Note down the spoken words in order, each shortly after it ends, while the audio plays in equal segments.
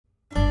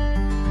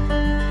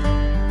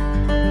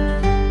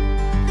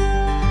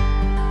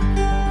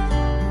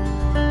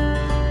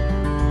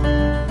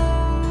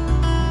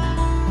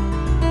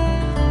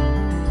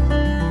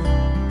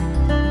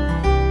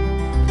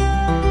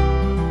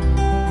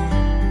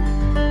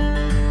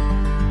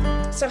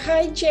So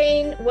hi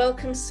Jane,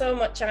 welcome so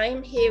much.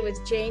 I'm here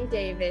with Jane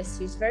Davies,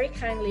 who's very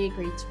kindly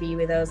agreed to be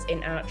with us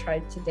in Art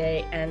Tribe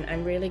today, and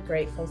I'm really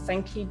grateful.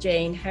 Thank you,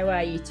 Jane. How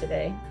are you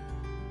today?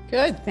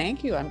 Good,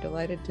 thank you. I'm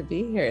delighted to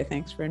be here.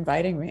 Thanks for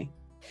inviting me.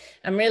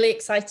 I'm really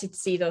excited to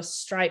see those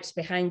stripes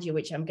behind you,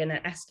 which I'm going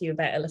to ask you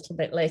about a little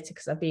bit later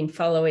because I've been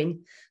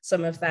following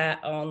some of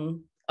that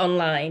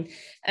online.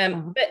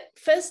 But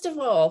first of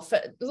all,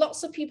 for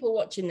lots of people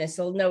watching this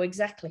will know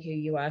exactly who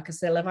you are because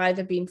they'll have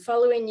either been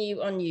following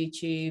you on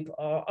YouTube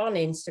or on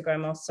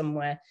Instagram or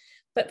somewhere.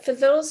 But for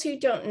those who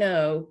don't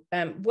know,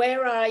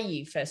 where are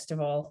you, first of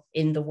all,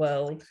 in the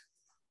world?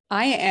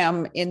 I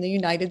am in the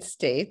United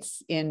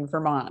States, in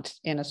Vermont,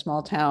 in a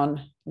small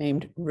town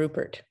named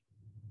Rupert.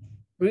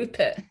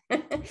 Rupert,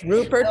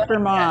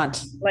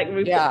 Vermont. Like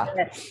Rupert. Yeah.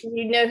 Bear.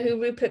 You know who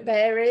Rupert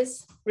Bear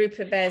is?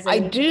 Rupert Bear's. I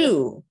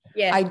do.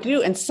 Yeah, I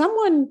do. And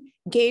someone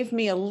gave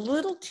me a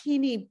little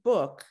teeny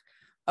book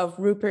of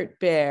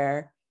Rupert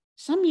Bear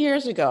some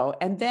years ago.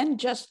 And then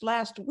just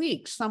last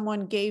week,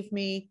 someone gave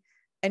me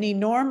an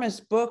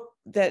enormous book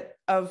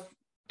of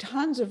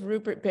tons of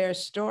Rupert Bear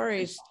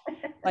stories,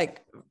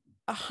 like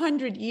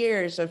 100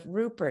 years of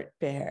Rupert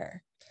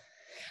Bear.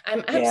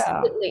 I'm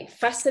absolutely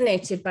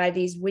fascinated by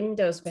these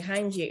windows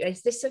behind you.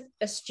 Is this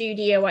a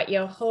studio at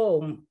your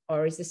home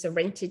or is this a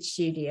rented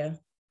studio?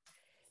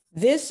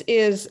 This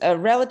is a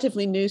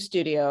relatively new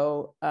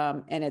studio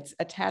and it's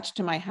attached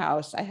to my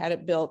house. I had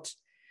it built,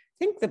 I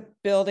think the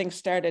building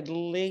started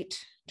late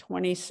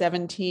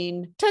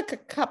 2017, took a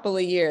couple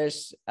of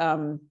years.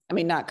 I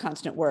mean, not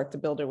constant work. The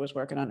builder was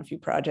working on a few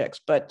projects,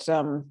 but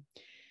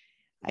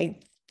I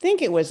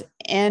think it was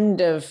end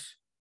of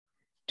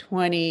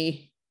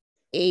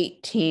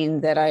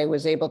 2018 that I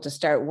was able to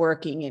start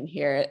working in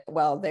here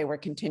while they were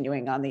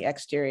continuing on the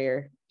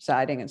exterior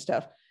siding and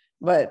stuff.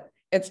 But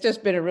it's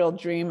just been a real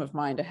dream of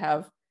mine to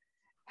have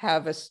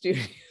a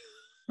studio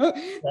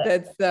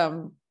that's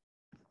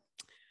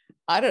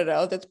I don't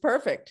know, that's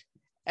perfect.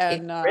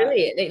 And it's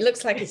brilliant. It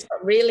looks like it's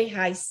got really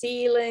high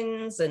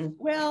ceilings and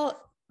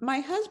well,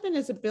 my husband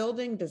is a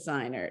building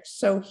designer,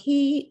 so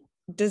he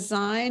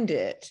designed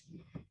it.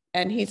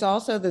 And he's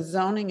also the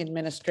zoning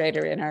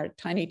administrator in our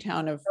tiny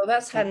town of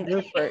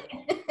Rupert.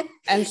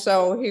 And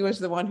so he was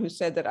the one who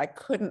said that I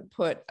couldn't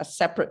put a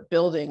separate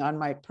building on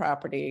my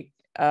property.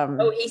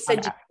 He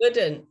said you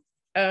couldn't.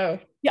 Oh.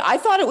 Yeah, I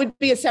thought it would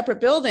be a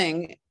separate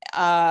building.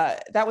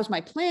 That was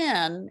my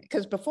plan,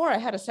 because before I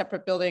had a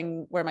separate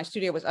building where my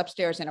studio was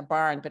upstairs in a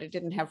barn, but it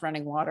didn't have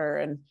running water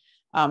and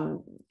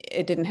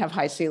it didn't have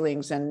high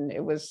ceilings, and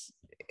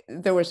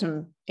there were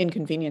some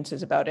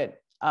inconveniences about it.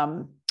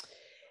 And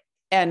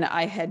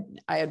I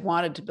had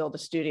wanted to build a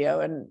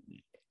studio, and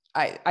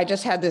I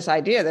just had this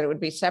idea that it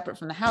would be separate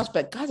from the house,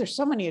 but God, there's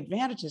so many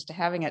advantages to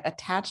having it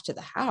attached to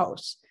the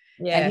house.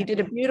 Yeah. And he did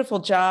a beautiful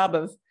job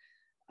of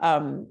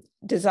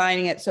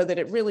designing it so that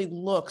it really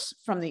looks,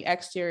 from the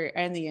exterior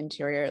and the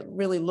interior, it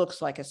really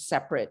looks like a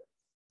separate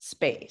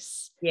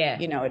space. Yeah.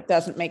 You know, it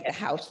doesn't make the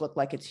house look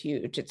like it's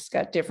huge. It's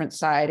got different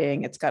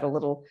siding. It's got a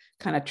little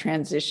kind of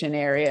transition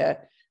area.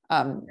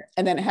 And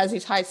then it has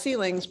these high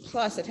ceilings,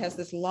 plus it has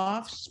this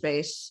loft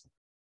space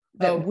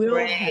that will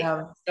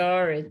have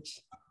storage,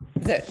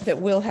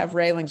 that will have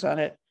railings on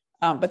it.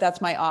 But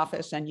that's my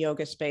office and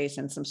yoga space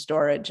and some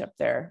storage up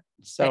there.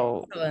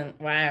 So excellent.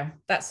 Wow,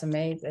 that's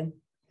amazing.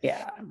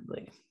 Yeah,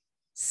 really.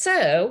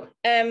 So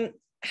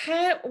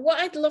what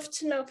I'd love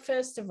to know,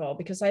 first of all,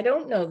 because I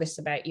don't know this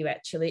about you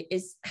actually,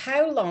 is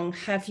how long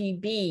have you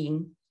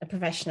been a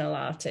professional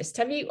artist?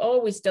 Have you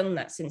always done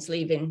that since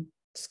leaving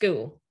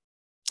school?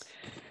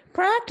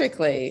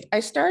 Practically. I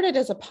started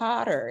as a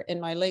potter in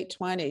my late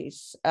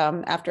 20s.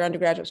 After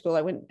undergraduate school,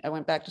 I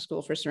went back to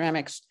school for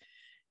ceramics,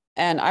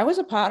 and I was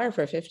a potter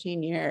for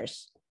 15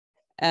 years.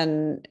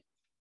 And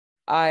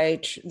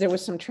there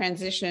was some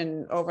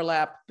transition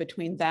overlap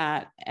between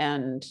that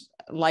and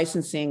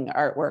licensing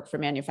artwork for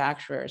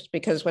manufacturers,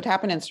 because what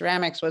happened in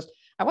ceramics was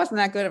I wasn't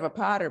that good of a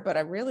potter, but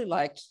I really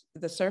liked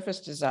the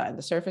surface design,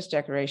 the surface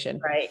decoration.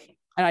 Right.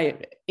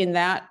 And in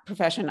that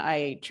profession,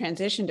 I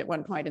transitioned at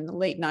one point in the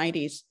late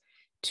 90s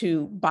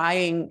to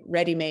buying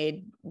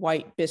ready-made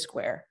white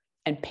bisqueware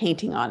and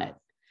painting on it.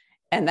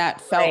 And that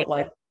felt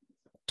like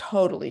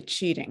totally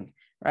cheating,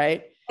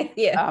 right?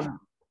 Yeah.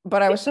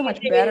 But I was so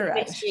much better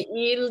at it.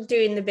 You're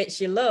doing the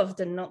bits you loved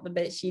and not the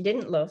bits you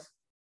didn't love.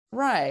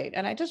 Right.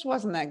 And I just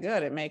wasn't that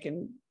good at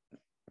making,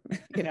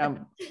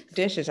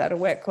 dishes out of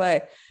wet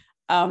clay.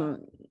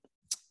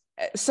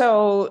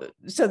 So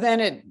then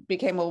it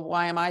became, well,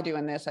 why am I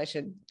doing this? I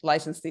should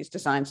license these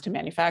designs to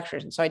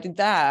manufacturers. And so I did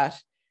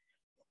that.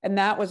 And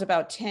that was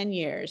about 10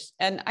 years.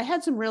 And I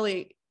had some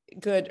really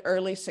good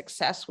early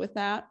success with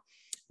that.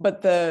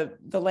 But the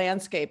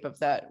landscape of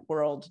that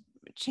world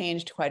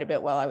changed quite a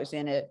bit while I was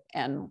in it.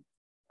 And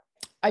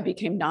I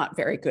became not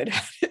very good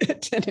at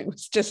it. And it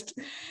was just,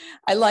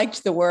 I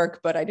liked the work,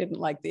 but I didn't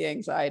like the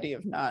anxiety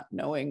of not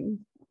knowing,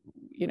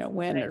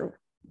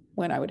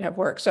 when I would have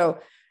work. So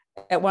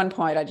at one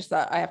point I just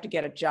thought I have to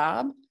get a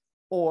job,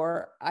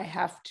 or I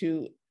have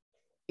to,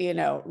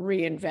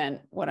 reinvent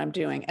what I'm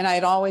doing. And I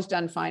had always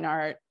done fine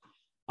art.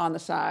 on the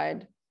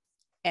side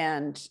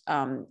and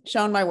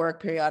shown my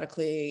work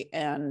periodically.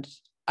 And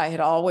I had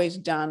always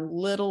done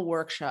little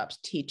workshops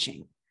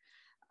teaching,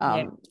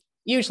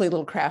 usually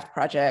little craft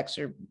projects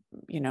or,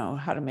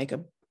 how to make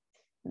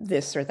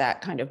this or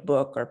that kind of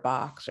book or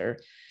box or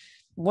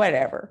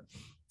whatever.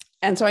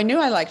 And so I knew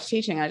I liked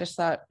teaching. I just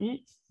thought, let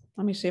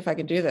me see if I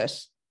can do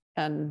this.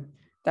 And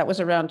that was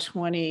around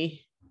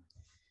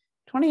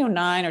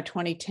 2009 or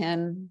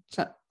 2010.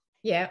 So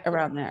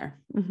around there.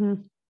 Mm-hmm.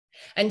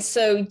 And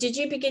so did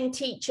you begin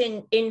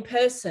teaching in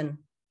person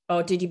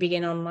or did you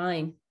begin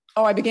online?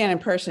 Oh, I began in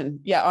person.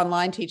 Yeah.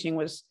 Online teaching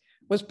was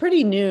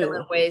pretty new.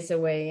 A ways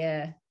away.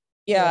 Yeah.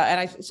 Yeah.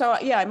 And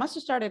I must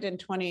have started in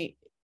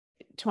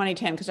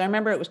 2010 because I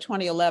remember it was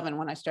 2011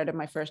 when I started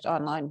my first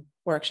online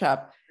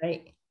workshop.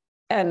 Right.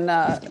 And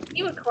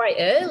you were quite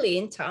early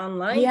into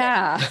online.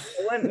 Yeah.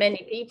 There weren't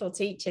many people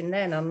teaching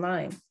then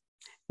online.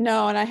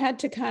 No, and I had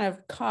to kind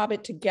of cob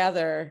it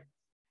together.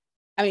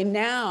 I mean,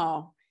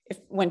 now,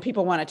 when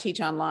people want to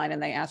teach online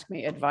and they ask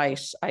me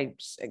advice, I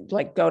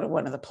like go to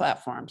one of the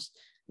platforms.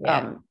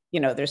 Yeah.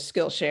 There's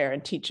Skillshare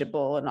and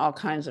Teachable and all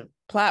kinds of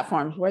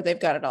platforms where they've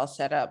got it all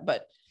set up.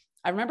 But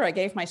I remember I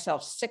gave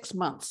myself 6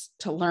 months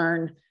to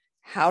learn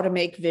how to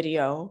make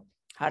video,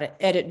 how to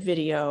edit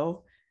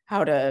video,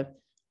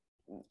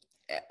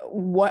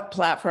 what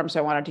platforms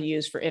I wanted to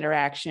use for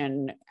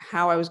interaction,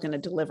 how I was going to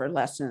deliver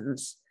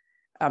lessons.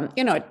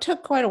 It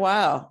took quite a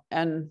while.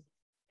 And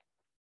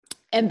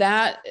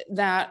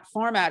that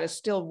format is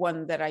still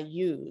one that I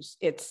use.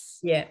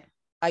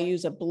 I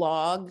use a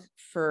blog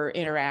for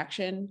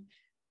interaction.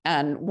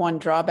 And one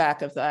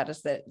drawback of that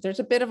is that there's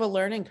a bit of a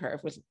learning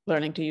curve with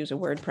learning to use a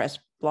WordPress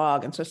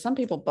blog. And so some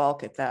people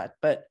balk at that,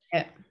 but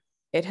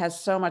it has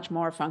so much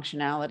more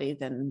functionality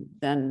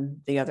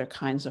than the other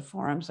kinds of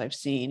forums I've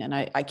seen. And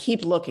I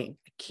keep looking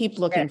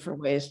for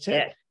ways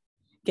to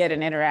get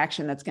an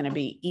interaction that's going to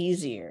be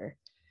easier.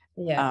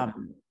 Yeah.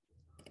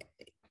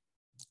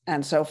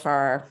 And so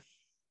far,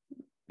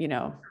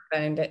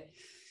 found it.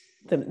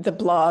 The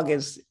blog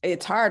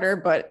it's harder,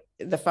 but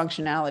the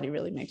functionality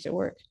really makes it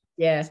work.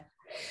 Yeah.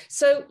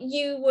 So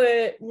you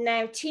were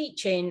now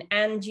teaching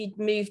and you'd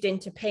moved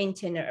into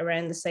painting at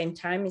around the same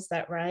time. Is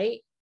that right?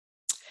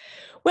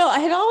 Well, I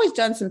had always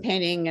done some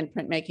painting and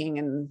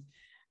printmaking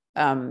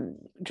and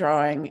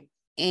drawing.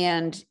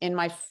 And in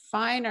my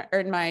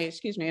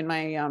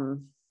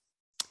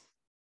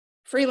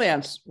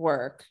freelance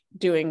work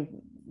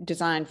doing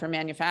design for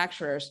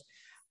manufacturers,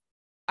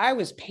 I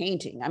was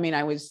painting. I mean,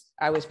 I was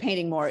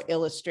painting more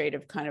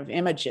illustrative kind of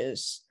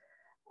images,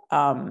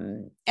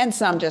 and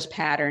some just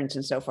patterns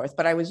and so forth.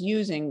 But I was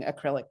using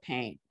acrylic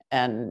paint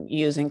and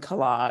using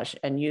collage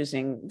and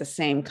using the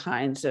same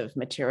kinds of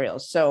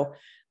materials. So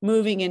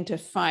moving into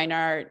fine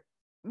art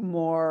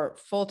more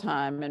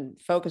full-time and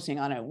focusing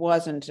on it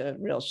wasn't a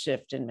real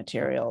shift in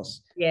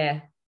materials.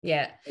 Yeah.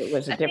 It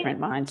was a different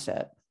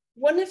mindset.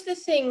 One of the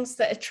things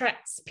that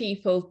attracts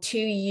people to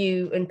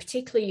you, and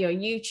particularly your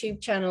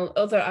YouTube channel,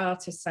 other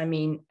artists,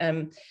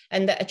 and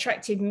that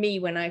attracted me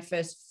when I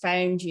first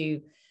found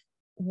you,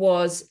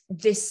 was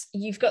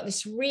you've got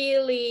this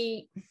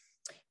really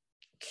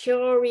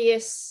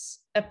curious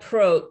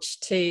approach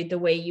to the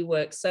way you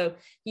work. So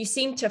you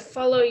seem to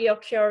follow your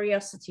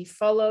curiosity,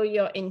 follow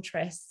your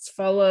interests,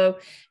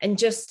 and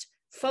just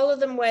follow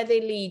them where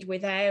they lead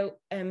without,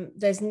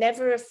 there's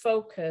never a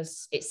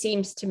focus, it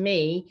seems to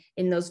me,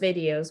 in those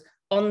videos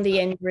on the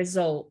end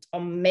result,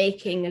 on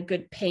making a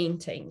good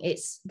painting.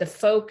 The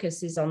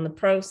focus is on the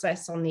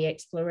process, on the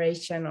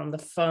exploration, on the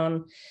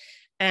fun.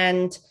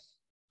 And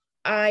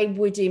I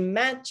would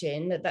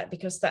imagine that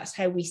because that's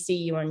how we see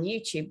you on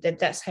YouTube,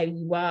 that's how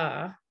you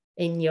are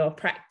in your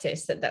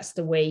practice, that's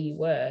the way you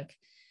work.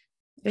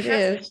 It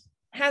is.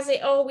 Has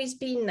it always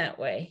been that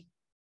way?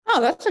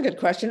 Oh, that's a good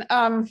question.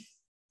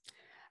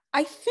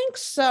 I think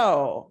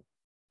so.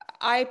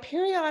 I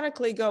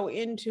periodically go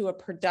into a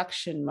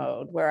production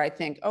mode where I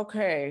think,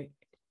 okay,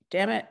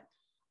 damn it,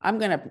 I'm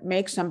going to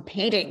make some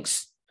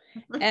paintings,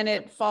 and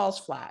it falls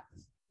flat.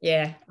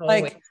 Yeah.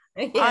 Like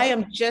I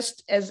am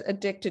just as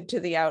addicted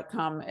to the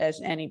outcome as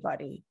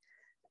anybody.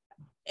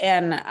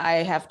 And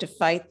I have to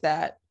fight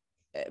that.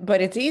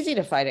 But it's easy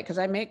to fight it because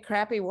I make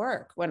crappy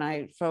work when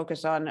I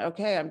focus on,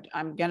 okay,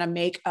 I'm going to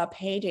make a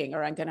painting,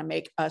 or I'm going to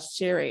make a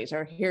series,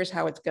 or here's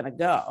how it's going to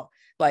go.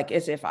 Like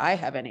as if I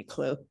have any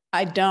clue.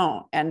 I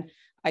don't. And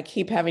I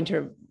keep having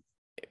to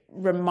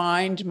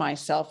remind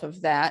myself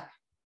of that.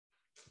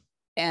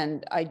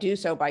 And I do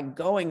so by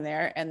going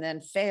there and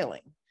then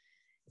failing.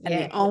 And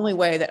the only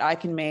way that I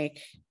can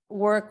make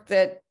work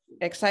that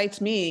excites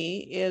me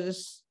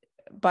is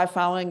by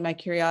following my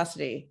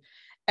curiosity.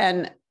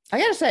 And I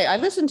got to say, I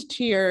listened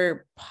to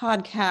your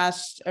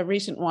podcast, a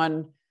recent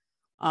one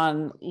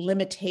on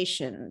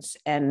limitations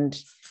and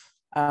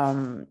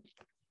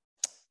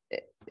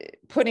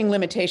putting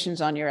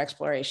limitations on your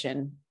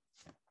exploration.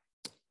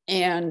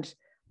 And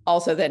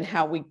also then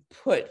how we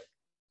put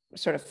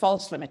sort of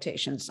false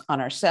limitations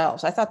on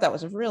ourselves. I thought that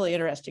was a really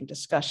interesting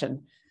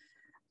discussion,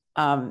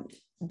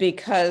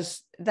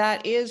 because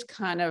that is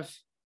kind of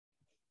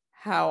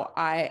how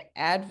I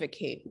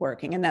advocate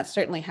working. And that's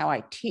certainly how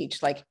I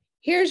teach. Like,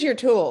 here's your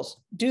tools,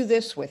 do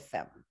this with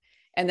them.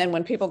 And then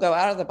when people go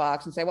out of the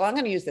box and say, well, I'm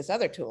going to use this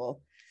other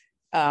tool,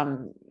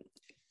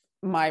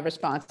 my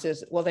response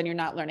is, well, then you're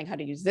not learning how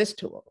to use this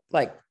tool.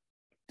 Like,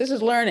 this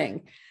is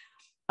learning.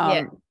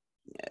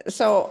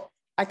 So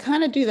I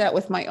kind of do that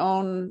with my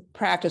own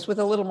practice with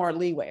a little more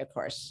leeway, of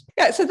course.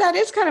 Yeah, so that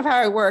is kind of how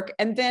I work.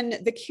 And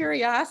then the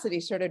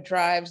curiosity sort of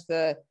drives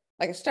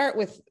like I start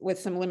with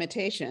some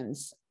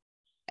limitations,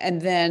 and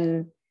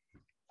then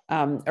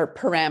or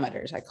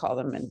parameters, I call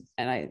them.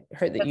 And I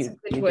heard that that's you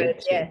a good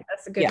word. Yeah,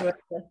 that's a good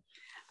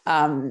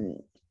word.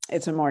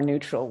 It's a more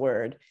neutral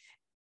word.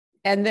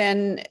 And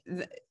then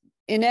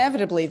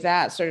inevitably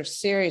that sort of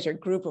series or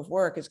group of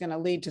work is going to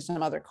lead to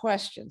some other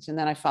questions. And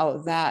then I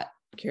follow that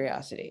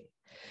curiosity.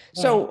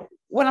 Yeah. So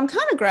what I'm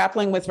kind of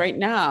grappling with right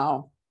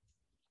now,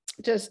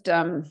 just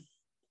in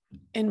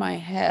my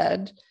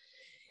head,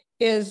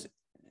 is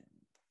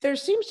there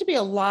seems to be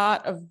a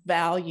lot of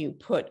value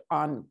put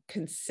on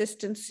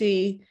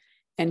consistency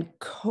and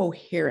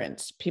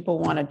coherence. People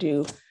want to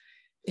do,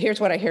 here's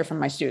what I hear from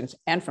my students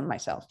and from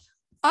myself.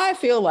 I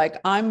feel like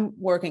I'm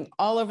working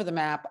all over the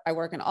map. I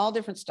work in all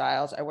different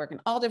styles. I work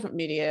in all different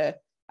media.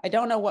 I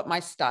don't know what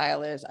my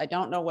style is. I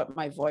don't know what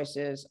my voice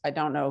is. I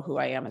don't know who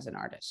I am as an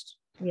artist.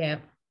 Yeah.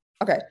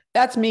 Okay.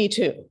 That's me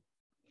too.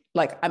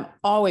 Like, I'm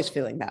always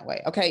feeling that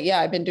way. Okay. Yeah.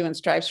 I've been doing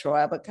stripes for a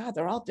while, but God,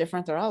 they're all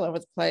different. They're all over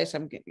the place.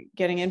 I'm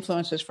getting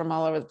influences from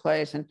all over the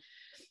place. And,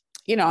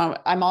 you know,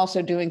 I'm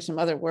also doing some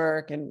other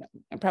work, and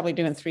I'm probably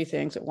doing 3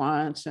 things at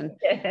once. And,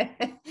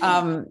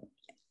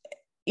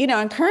 you know,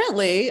 and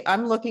currently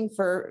I'm looking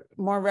for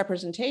more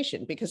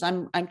representation because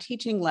I'm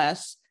teaching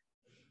less,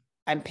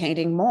 I'm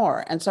painting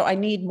more. And so I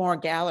need more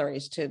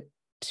galleries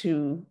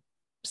to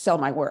sell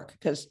my work,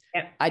 because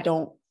I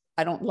don't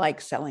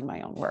like selling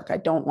my own work. I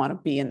don't want to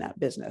be in that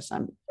business.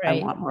 I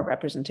want more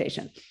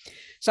representation.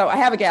 So I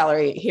have a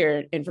gallery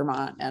here in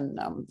Vermont, and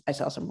I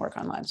sell some work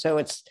online. So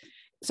it's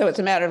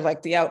a matter of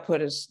like the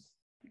output is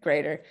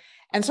greater.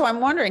 And so I'm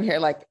wondering here,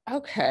 like,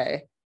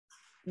 okay,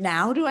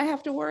 now do I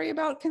have to worry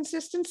about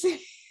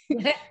consistency?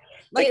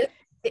 Like,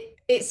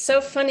 it's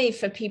so funny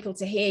for people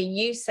to hear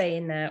you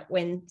saying that,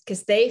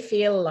 because they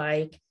feel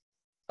like,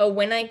 oh,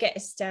 when I get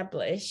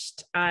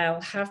established,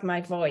 I'll have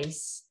my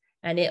voice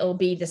and it'll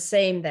be the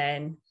same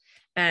then,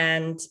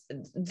 and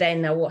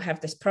then I won't have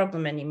this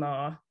problem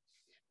anymore.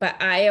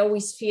 But I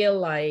always feel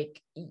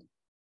like,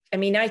 I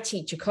mean, I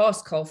teach a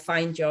course called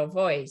Find Your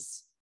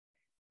Voice,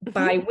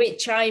 by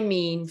which I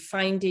mean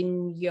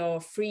finding your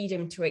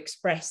freedom to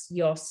express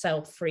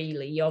yourself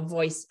freely, your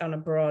voice on a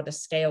broader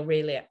scale,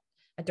 really.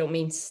 I don't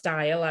mean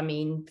style, I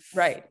mean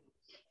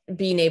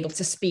being able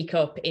to speak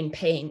up in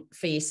paint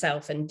for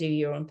yourself and do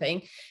your own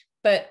thing.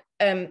 But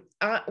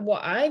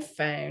what I've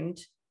found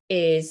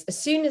is, as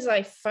soon as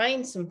I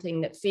find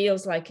something that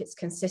feels like it's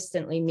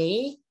consistently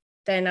me,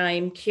 then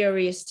I'm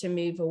curious to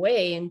move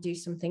away and do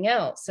something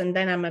else. And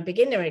then I'm a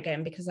beginner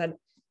again, because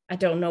I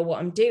don't know what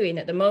I'm doing.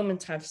 At the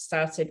moment, I've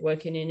started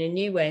working in a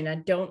new way and I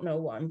don't know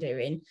what I'm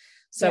doing.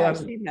 So I've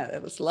seen that.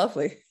 It was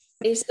lovely.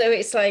 So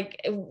it's like,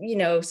 you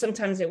know,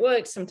 sometimes it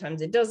works,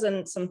 sometimes it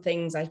doesn't. Some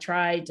things I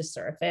tried, just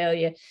sort of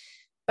failure.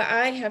 But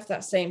I have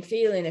that same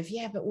feeling of,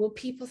 but will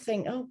people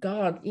think, oh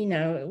God, you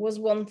know, it was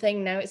one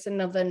thing, now it's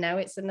another, now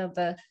it's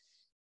another.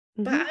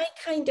 But I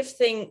kind of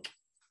think,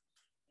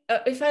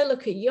 if I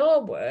look at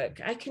your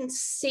work, I can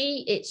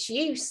see it's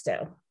you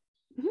still.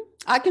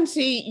 I can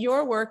see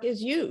your work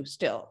is you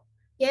still.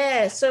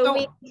 Yeah.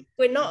 So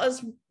we're not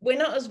as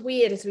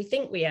weird as we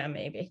think we are,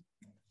 maybe.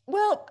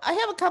 Well, I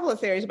have a couple of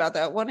theories about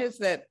that. One is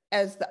that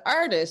as the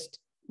artist,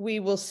 we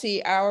will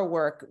see our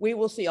work, we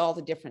will see all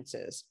the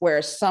differences,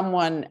 whereas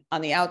someone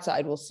on the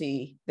outside will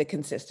see the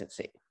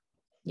consistency.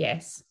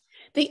 Yes.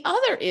 The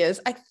other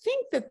is, I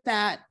think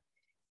that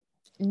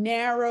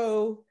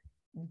narrow,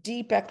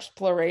 deep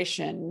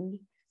exploration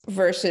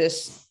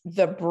versus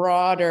the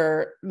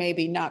broader,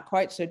 maybe not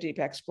quite so deep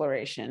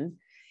exploration,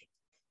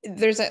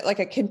 there's like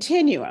a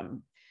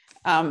continuum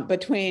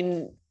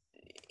between,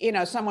 you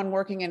know, someone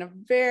working in a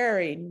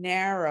very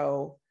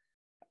narrow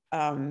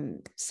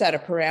set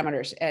of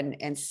parameters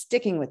and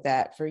sticking with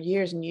that for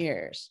years and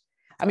years.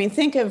 I mean,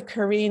 think of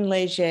Corinne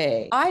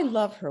Léger. I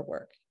love her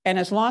work. And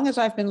as long as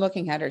I've been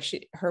looking at her,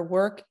 her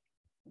work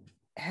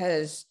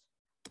has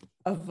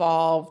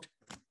evolved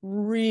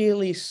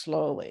really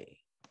slowly.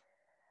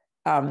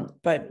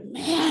 But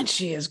man,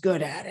 she is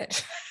good at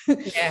it.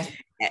 Yeah.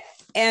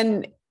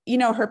 And, you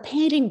know, her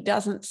painting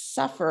doesn't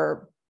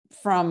suffer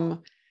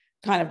from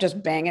kind of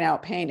just banging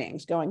out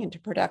paintings, going into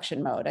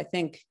production mode. I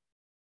think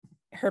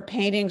her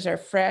paintings are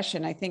fresh,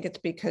 and I think it's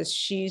because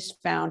she's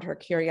found her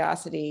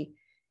curiosity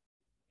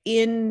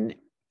in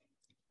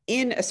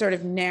a sort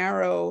of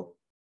narrow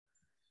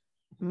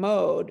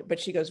mode, but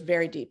she goes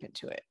very deep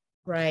into it.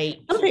 Right.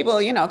 Some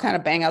people, you know, kind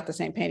of bang out the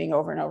same painting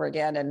over and over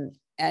again,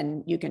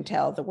 and you can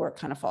tell the work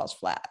kind of falls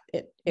flat.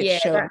 It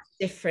shows. That's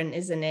different,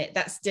 isn't it?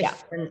 That's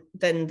different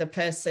than the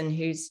person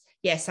who's,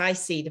 yes, I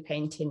see the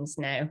paintings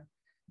now.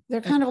 They're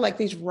kind of like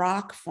these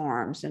rock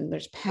forms, and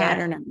there's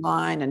pattern and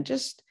line, and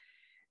just,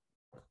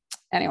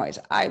 anyways,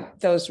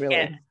 those really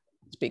Yeah.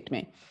 speak to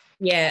me.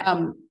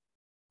 Yeah.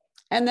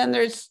 And then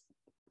there's,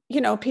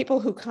 you know,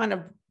 people who kind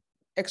of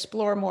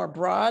explore more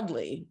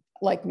broadly,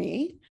 like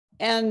me.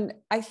 And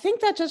I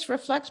think that just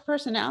reflects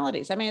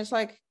personalities. I mean, it's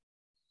like,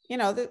 you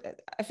know,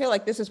 I feel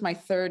like this is my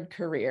third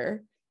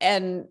career.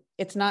 And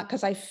it's not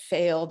because I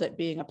failed at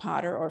being a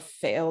potter or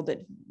failed at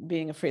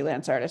being a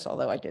freelance artist,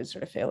 although I did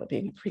sort of fail at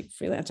being a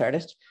freelance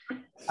artist.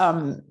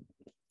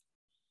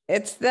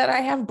 It's that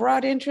I have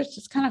broad interests.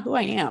 It's kind of who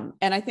I am.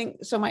 And I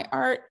think, so my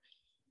art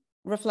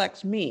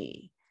reflects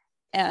me.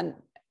 And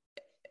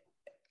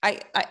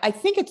I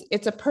think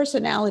it's a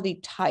personality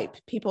type,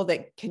 people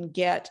that can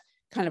get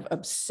kind of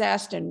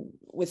obsessed and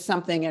with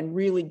something and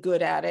really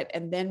good at it,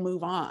 and then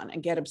move on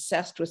and get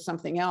obsessed with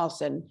something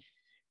else and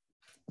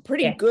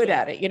pretty good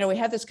at it. You know, we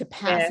have this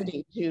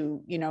capacity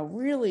to, you know,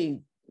 really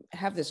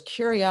have this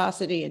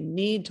curiosity and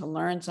need to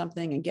learn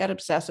something and get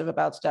obsessive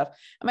about stuff.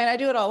 I mean, I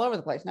do it all over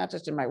the place, not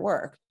just in my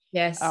work.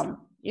 Yes.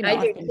 You know,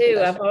 I do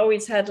too. I've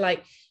always had,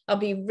 like, I'll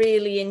be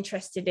really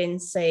interested in,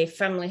 say,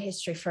 family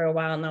history for a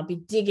while, and I'll be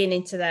digging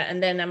into that.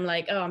 And then I'm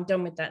like, oh, I'm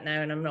done with that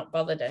now, and I'm not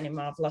bothered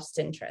anymore. I've lost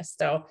interest.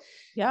 So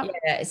yeah,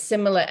 it's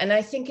similar. And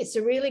I think it's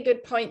a really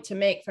good point to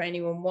make for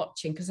anyone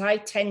watching, because I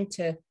tend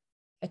to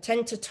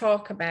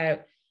talk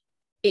about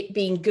it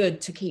being good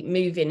to keep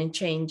moving and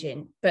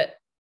changing, but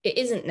it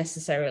isn't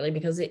necessarily,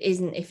 because it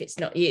isn't if it's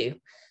not you.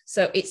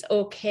 So it's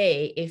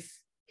okay if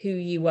who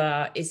you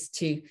are is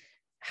to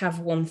have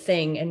one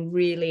thing and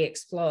really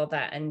explore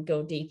that and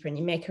go deeper. And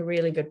you make a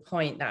really good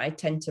point that I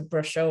tend to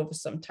brush over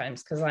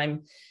sometimes because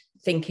I'm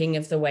thinking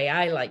of the way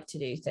I like to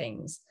do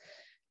things.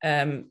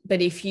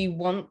 But if you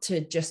want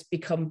to just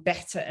become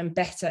better and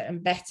better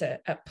and better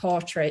at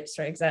portraits,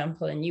 for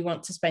example, and you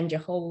want to spend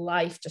your whole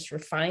life just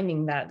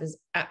refining that, there's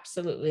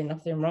absolutely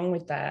nothing wrong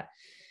with that.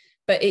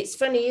 But it's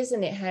funny,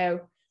 isn't it,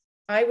 how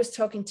I was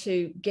talking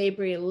to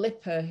Gabriel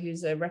Lipper,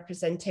 who's a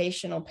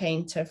representational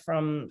painter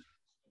from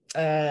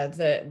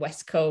the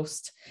West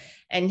Coast,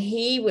 and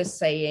he was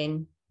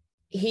saying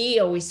he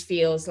always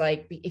feels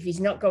like if he's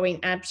not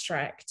going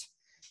abstract,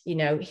 you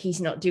know, he's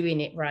not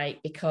doing it right,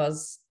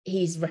 because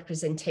he's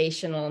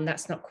representational, and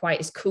that's not quite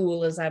as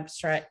cool as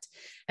abstract.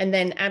 And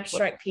then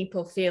abstract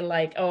people feel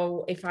like,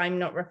 oh, if I'm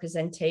not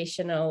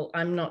representational,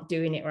 I'm not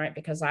doing it right,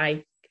 because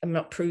I am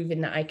not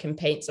proving that I can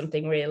paint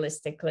something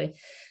realistically.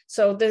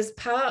 So there's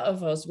part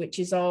of us which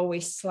is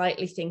always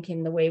slightly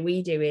thinking the way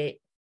we do it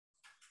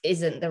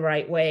isn't the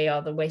right way,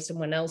 or the way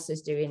someone else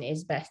is doing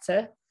is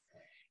better.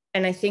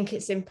 And I think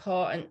it's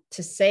important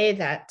to say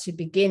that to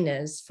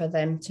beginners, for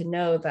them to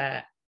know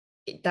that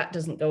that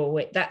doesn't go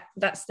away,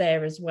 that's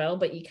there as well,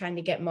 but you kind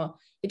of get more,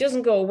 it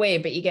doesn't go away,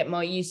 but you get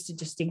more used to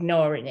just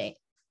ignoring it.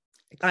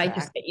 Exactly. I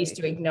just get used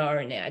to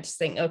ignoring it. I just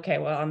think, okay,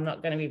 well, I'm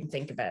not going to even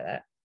think about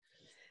that.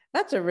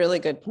 That's a really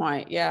good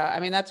point. Yeah.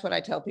 I mean, that's what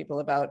I tell people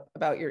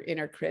about your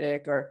inner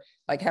critic, or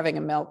like having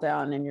a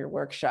meltdown in your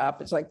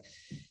workshop. It's like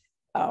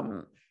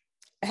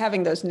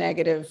having those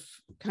negative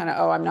kind of,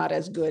 oh, I'm not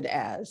as good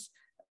as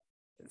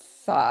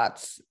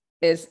thoughts,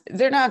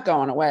 they're not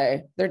going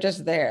away. They're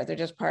just there. They're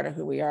just part of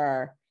who we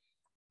are.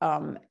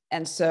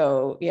 And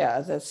so, yeah,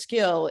 the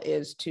skill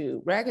is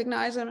to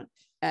recognize them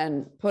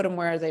and put them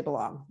where they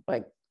belong,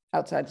 like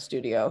outside the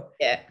studio.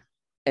 Yeah.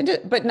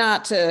 But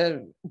not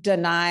to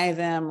deny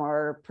them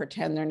or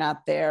pretend they're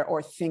not there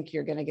or think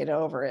you're going to get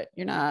over it.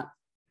 You're not.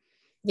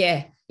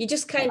 Yeah. You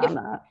just kind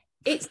of,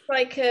 it's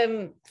like,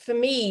 for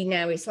me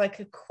now, it's like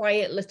a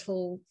quiet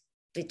little,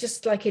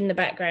 just like in the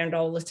background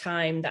all the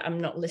time that I'm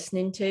not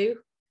listening to.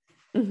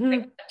 Mm-hmm.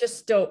 I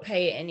just don't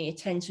pay any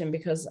attention,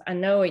 because I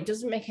know it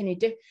doesn't make any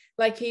difference.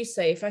 Like you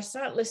say, if I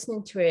start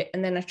listening to it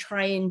and then I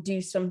try and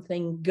do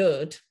something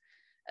good,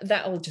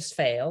 that'll just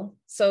fail.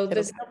 So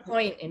there's no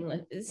point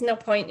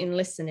in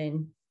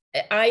listening.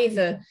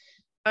 Either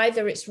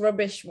it's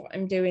rubbish what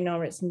I'm doing,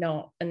 or it's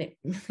not, and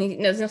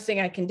there's nothing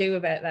I can do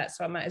about that.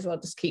 So I might as well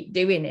just keep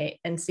doing it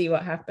and see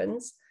what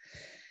happens.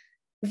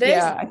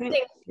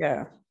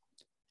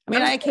 I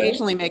mean, I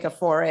occasionally make a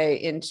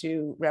foray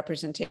into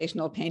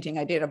representational painting.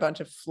 I did a bunch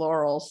of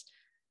florals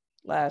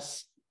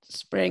last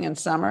spring and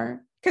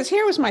summer, because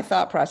here was my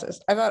thought process.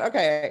 I thought,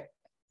 okay,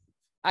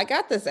 I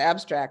got this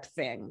abstract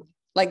thing,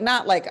 like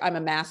not like I'm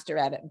a master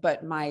at it,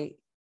 but my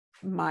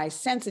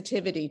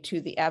sensitivity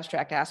to the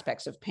abstract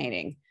aspects of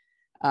painting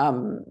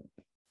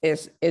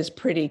is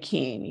pretty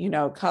keen, you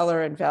know,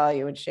 color and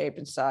value and shape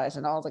and size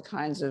and all the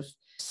kinds of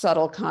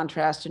subtle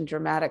contrast and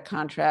dramatic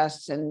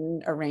contrasts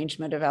and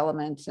arrangement of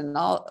elements and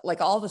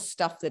all the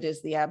stuff that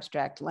is the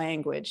abstract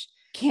language.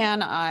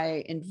 Can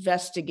I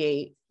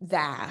investigate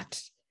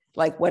that,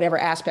 like whatever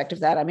aspect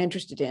of that I'm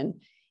interested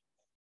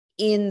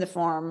in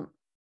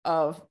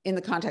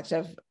the context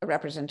of a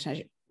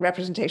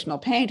representational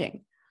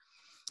painting?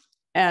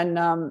 And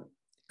of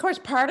course,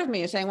 part of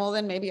me is saying, well,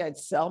 then maybe I'd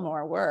sell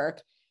more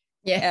work.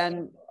 Yeah.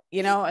 And,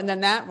 you know, and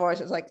then that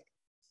voice is like,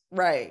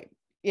 right.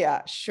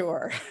 Yeah,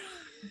 sure.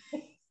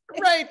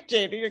 Right,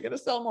 Jada, you're going to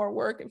sell more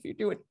work if you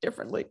do it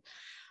differently.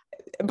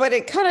 But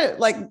it kind of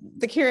like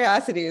the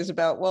curiosity is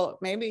about, well,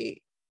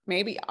 maybe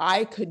maybe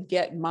I could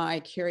get my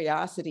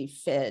curiosity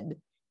fed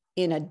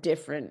in a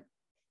different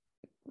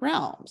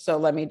realm. So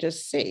let me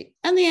just see.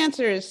 And the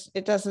answer is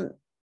it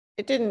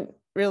didn't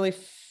really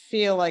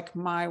feel like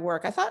my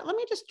work. I thought, let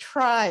me just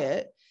try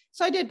it.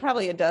 So I did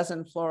probably a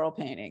dozen floral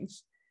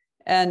paintings.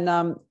 And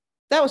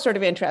that was sort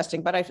of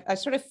interesting, but I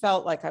sort of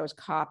felt like I was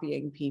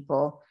copying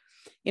people.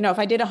 You know, if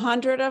I did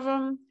 100 of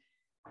them,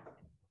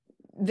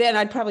 then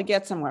I'd probably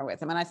get somewhere with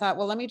them. And I thought,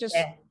 well, let me just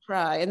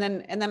try. And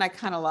then I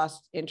kind of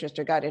lost interest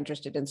or got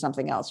interested in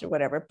something else or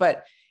whatever.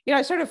 But, you know,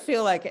 I sort of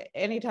feel like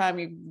anytime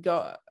you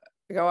go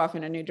off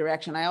in a new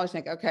direction, I always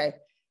think, okay,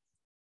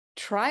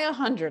 try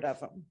 100 of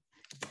them.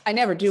 I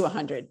never do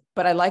 100,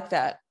 but I like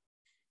that.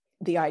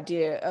 The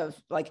idea of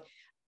like,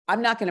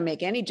 I'm not going to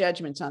make any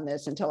judgments on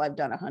this until I've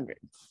done 100.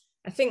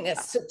 I think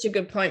that's such a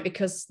good point,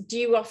 because do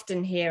you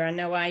often hear, I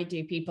know I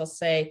do, people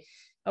say,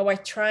 oh, I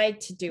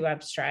tried to do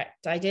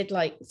abstract. I did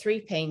like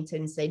 3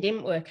 paintings. They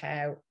didn't work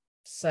out.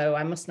 So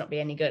I must not be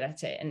any good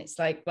at it. And it's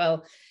like,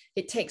 well,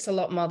 it takes a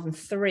lot more than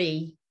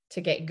 3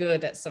 to get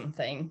good at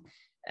something.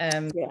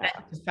 And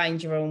to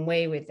find your own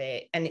way with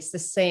it. And it's the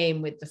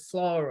same with the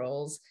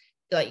florals.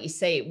 Like you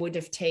say, it would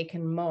have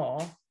taken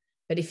more.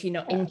 But if you're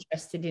not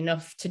interested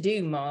enough to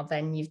do more,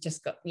 then you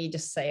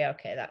just say,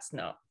 okay, that's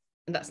not.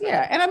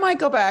 And I might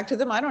go back to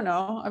them. I don't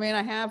know. I mean,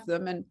 I have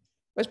them, and it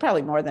was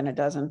probably more than a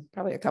dozen,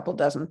 probably a couple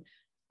dozen.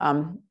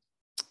 And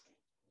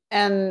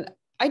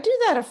I do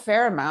that a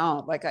fair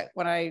amount. Like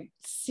when I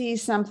see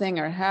something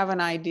or have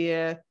an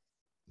idea,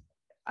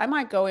 I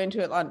might go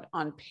into it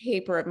on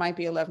paper. It might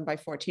be 11 by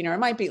 14, or it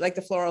might be like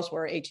the florals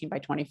were 18 by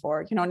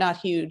 24, you know, not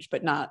huge,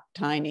 but not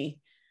tiny.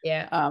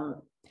 Yeah.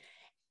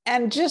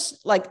 And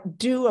just like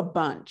do a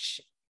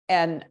bunch.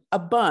 And a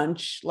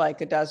bunch,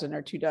 like a dozen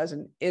or 2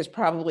 dozen, is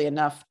probably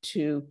enough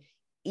to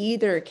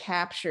either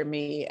capture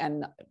me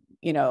and,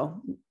 you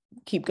know,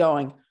 keep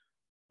going,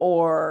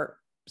 or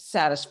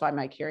satisfy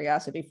my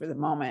curiosity for the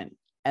moment.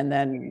 And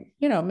then,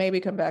 you know, maybe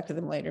come back to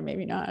them later,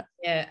 maybe not.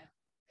 Yeah.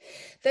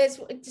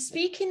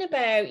 Speaking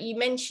about, you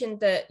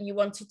mentioned that you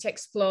wanted to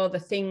explore the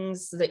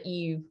things that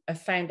you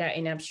have found out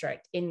in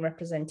abstract in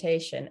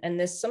representation. And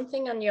there's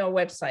something on your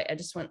website I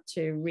just want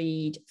to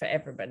read for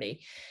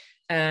everybody,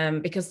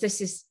 because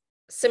this is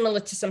similar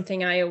to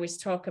something I always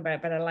talk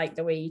about, but I like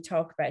the way you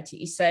talk about it.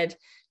 You said,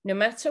 no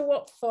matter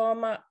what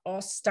format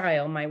or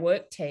style my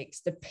work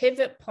takes, the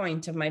pivot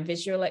point of my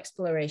visual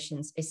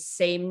explorations is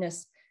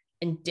sameness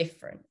and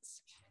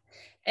difference.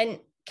 And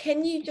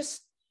can you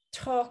just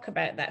talk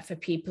about that for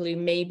people who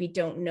maybe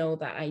don't know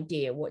that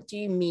idea? What do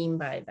you mean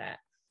by that?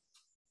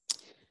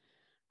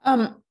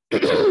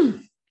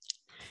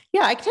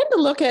 Yeah, I tend to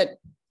look at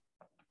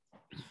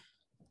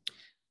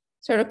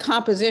sort of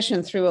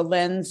composition through a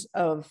lens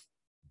of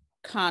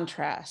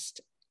contrast.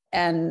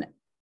 And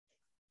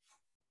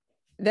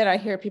then I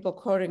hear people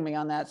quoting me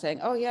on that,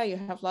 saying, oh yeah, you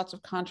have lots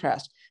of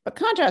contrast. But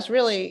contrast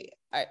really,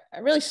 I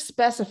really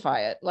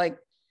specify it, like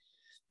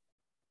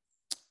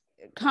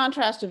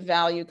contrast of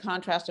value,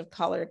 contrast of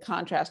color,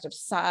 contrast of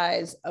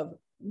size, of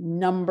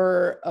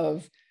number,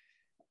 of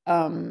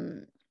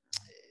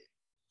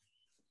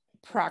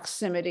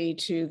proximity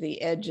to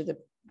the edge of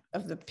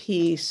the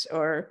piece,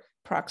 or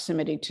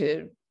proximity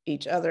to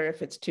each other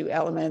if it's 2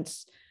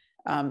 elements,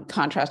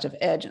 contrast of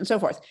edge, and so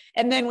forth.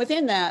 And then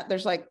within that,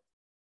 there's like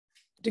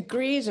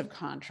degrees of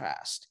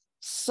contrast,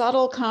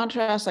 subtle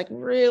contrast, like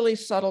really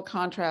subtle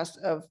contrast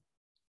of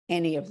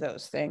any of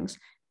those things,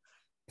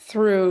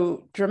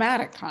 through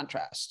dramatic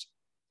contrast.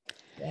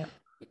 Yeah.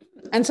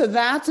 And so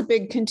that's a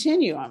big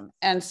continuum.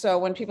 And so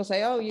when people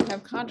say, oh, you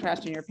have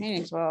contrast in your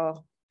paintings,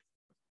 well,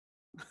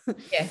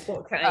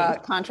 what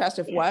kind? Contrast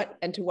of what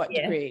and to what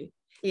degree?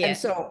 And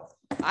so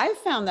I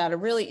found that a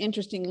really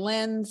interesting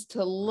lens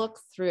to look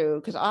through,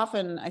 because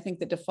often I think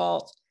the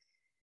default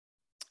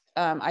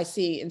I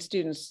see in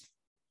students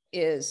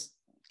is,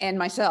 and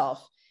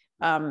myself,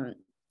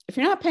 if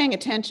you're not paying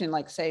attention,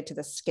 like say to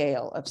the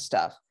scale of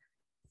stuff,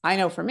 I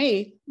know for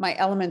me, my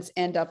elements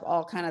end up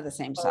all kind of the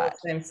same size.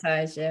 Same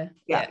size, yeah.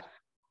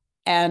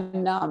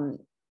 And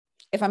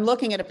if I'm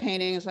looking at a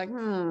painting, it's like,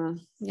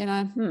 and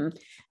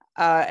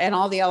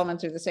all the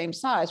elements are the same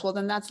size, well,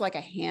 then that's like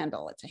a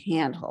handle. It's a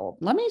handhold.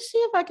 Let me see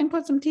if I can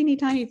put some teeny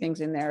tiny things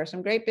in there, or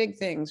some great big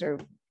things, or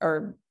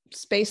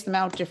space them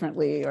out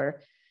differently, or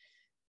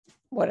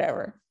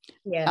whatever.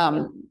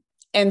 Yeah.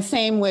 And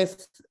same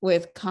with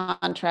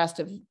contrast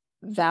of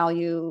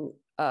value.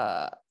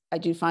 I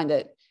do find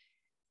that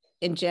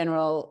in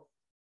general,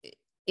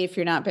 if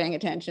you're not paying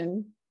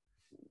attention,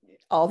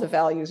 all the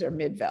values are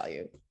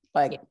mid-value,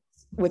 like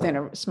within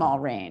a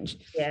small range.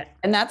 Yeah.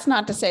 And that's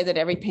not to say that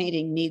every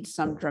painting needs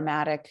some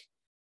dramatic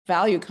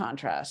value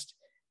contrast,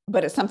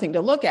 but it's something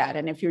to look at.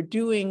 And if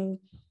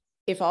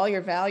all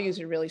your values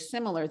are really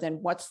similar,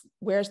 then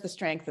where's the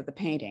strength of the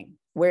painting?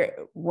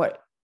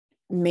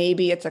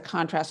 Maybe it's a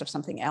contrast of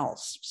something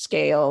else,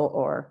 scale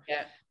or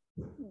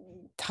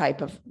type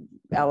of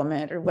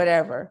element or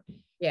whatever.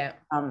 Yeah.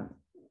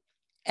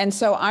 And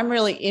so I'm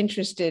really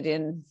interested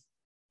in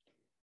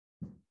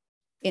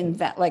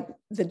that, like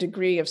the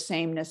degree of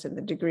sameness and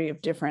the degree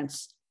of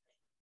difference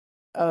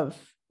of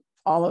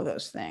all of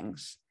those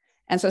things.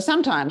 And so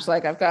sometimes,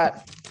 like, I've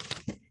got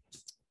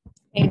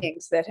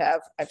paintings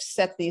that I've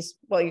set these,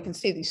 well, you can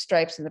see these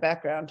stripes in the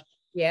background.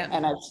 Yeah.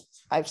 And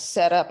I've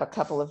set up a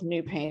couple of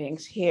new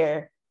paintings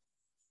here.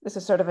 This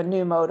is sort of a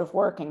new mode of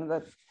working,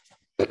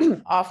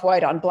 the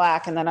off-white on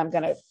black, and then I'm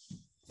going to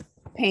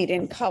paint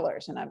in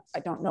colors, and I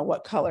don't know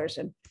what colors,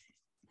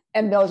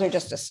 and those are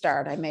just a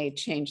start. I may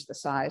change the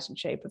size and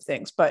shape of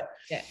things, but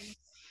yeah.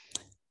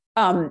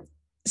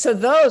 So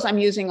those I'm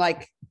using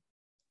like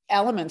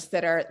elements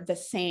that are the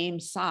same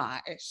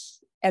size,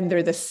 and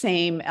they're the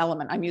same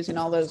element. I'm using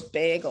all those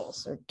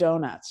bagels or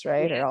donuts,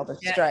 right? Yeah. Or all the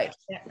Yeah. stripes.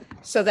 Yeah.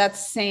 So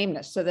that's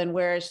sameness. So then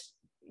where's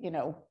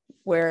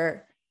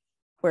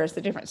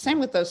the difference? Same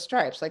with those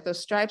stripes. Like those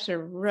stripes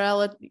are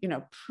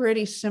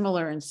pretty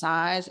similar in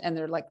size, and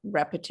they're like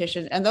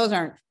repetition. And those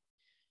aren't,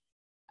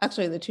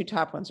 actually the two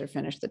top ones are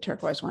finished. The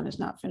turquoise one is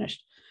not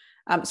finished.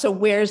 So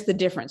where's the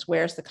difference?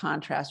 Where's the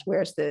contrast?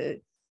 Where's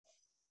the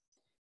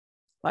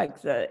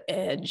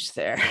edge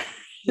there?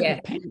 Yeah.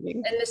 The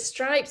painting. And the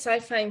stripes I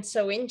find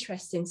so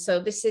interesting. So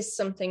this is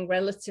something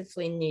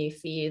relatively new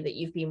for you that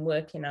you've been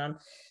working on.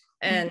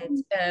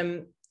 And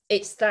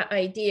it's that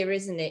idea,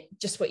 isn't it?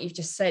 Just what you've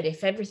just said.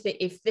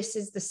 If this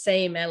is the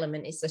same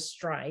element, it's a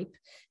stripe.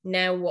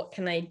 Now, what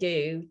can I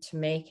do to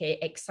make it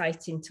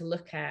exciting to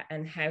look at?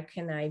 And how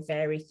can I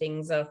vary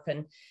things up?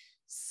 And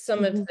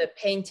some of the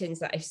paintings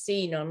that I've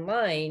seen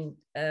online,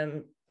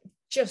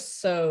 just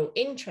so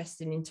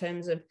interesting in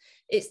terms of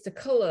it's the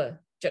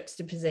color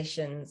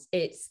juxtapositions,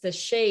 it's the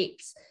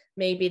shapes.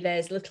 Maybe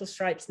there's little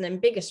stripes and then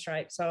bigger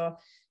stripes, or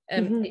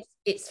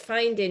it's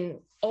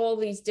finding all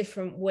these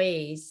different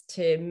ways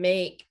to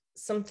make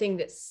something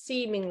that's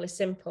seemingly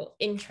simple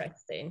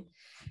interesting.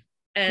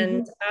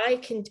 And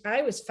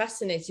I was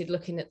fascinated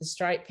looking at the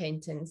stripe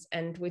paintings,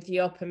 and with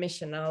your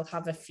permission I'll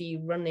have a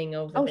few running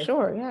over oh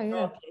sure,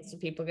 yeah so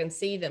people can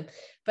see them.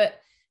 But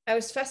I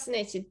was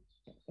fascinated,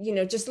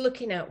 just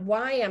looking at,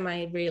 why am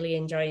I really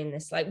enjoying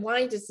this? Like,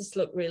 why does this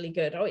look really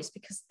good? Oh, it's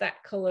because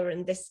that color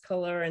and this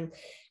color. And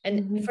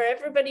for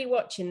everybody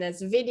watching,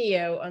 there's a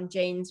video on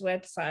Jane's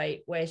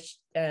website where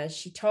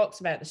she talks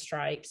about the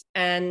stripes,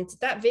 and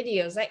that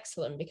video is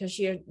excellent because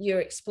you're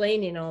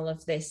explaining all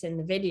of this in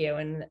the video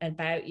and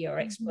about your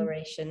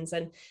explorations.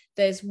 And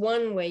there's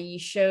one where you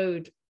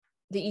showed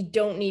that you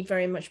don't need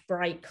very much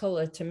bright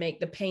color to make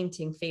the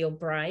painting feel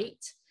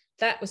bright.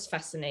 That was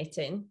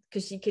fascinating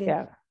because you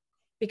can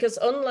because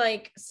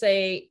unlike,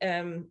 say,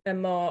 a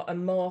more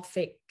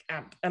amorphous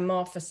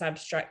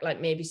abstract, like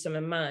maybe some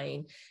of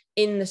mine,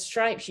 in the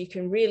stripes, you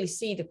can really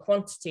see the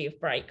quantity of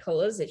bright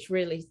colors. It's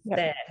really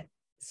there.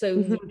 So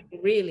you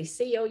can really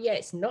see, oh yeah,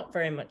 it's not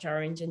very much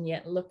orange, and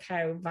yet look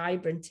how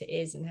vibrant it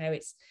is and how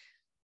it's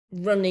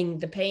running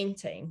the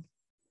painting.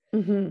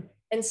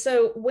 And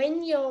so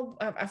when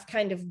I've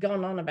kind of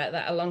gone on about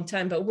that a long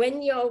time, but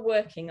when you're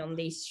working on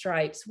these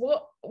stripes,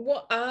 what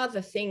are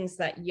the things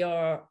that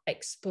you're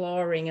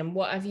exploring, and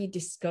what have you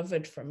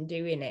discovered from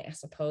doing it? I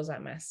suppose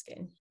I'm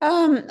asking.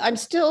 I'm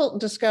still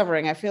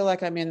discovering. I feel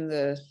like I'm in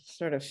the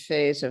sort of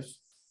phase of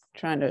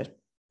trying to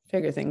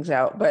figure things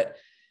out, but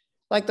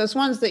like those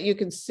ones that you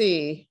can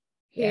see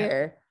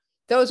here,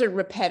 those are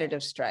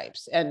repetitive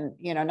stripes. And,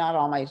 not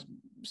all my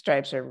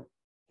stripes are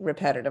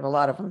repetitive. A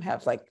lot of them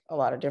have like a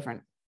lot of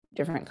different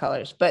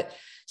colors. But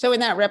so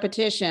in that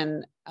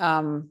repetition,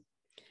 I'm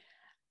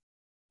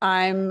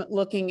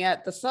looking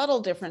at the subtle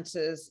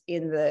differences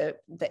in the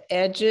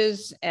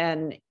edges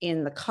and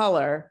in the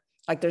color.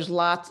 Like there's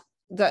lots,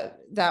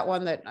 that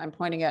one that I'm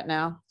pointing at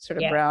now,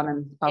 sort of brown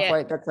and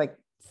off-white, that's like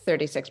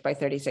 36 by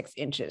 36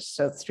 inches.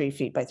 So 3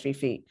 feet by 3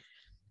 feet,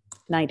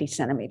 90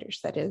 centimeters,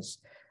 that is.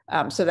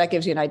 So that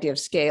gives you an idea of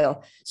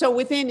scale. So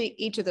within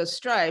each of those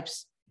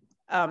stripes,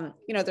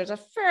 there's a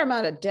fair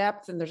amount of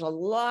depth, and there's a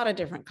lot of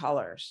different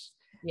colors.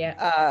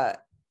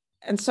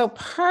 And so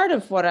part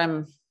of what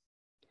I'm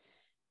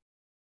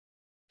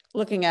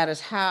looking at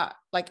is how,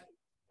 like,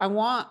 I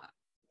want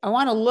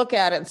to look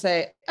at it and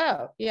say,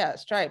 oh yeah,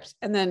 stripes,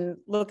 and then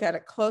look at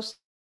it closer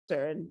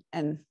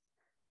and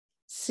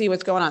see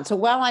what's going on. So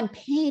while I'm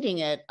painting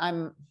it,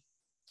 I'm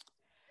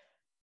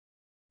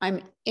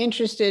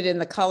interested in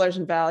the colors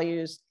and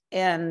values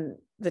and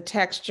the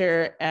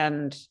texture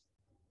and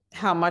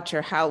how much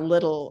or how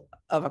little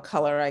of a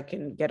color I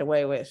can get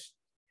away with.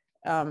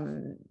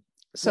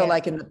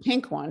 Like in the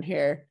pink one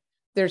here,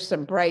 there's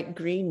some bright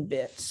green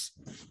bits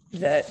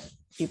that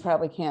you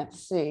probably can't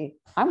see.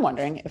 I'm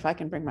wondering if I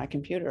can bring my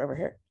computer over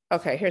here.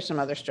 Okay, here's some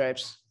other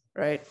stripes,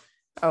 right?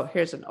 Oh,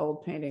 here's an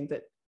old painting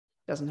that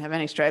doesn't have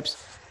any stripes.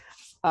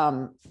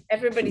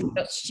 Everybody's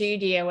got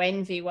studio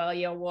envy while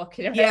you're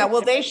walking around. Yeah,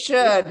 well, they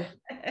should.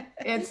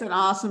 It's an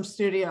awesome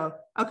studio.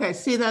 Okay,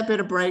 see that bit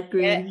of bright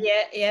green?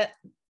 Yeah.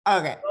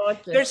 Okay,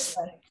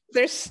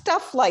 there's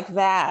stuff like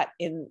that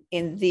in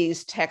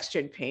these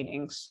textured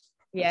paintings.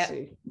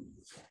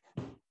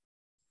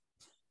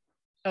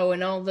 Oh,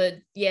 and all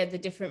the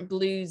different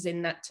blues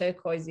in that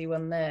turquoisey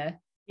one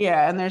there.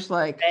 Yeah, and there's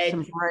like red,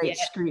 some bright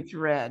streaked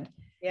red.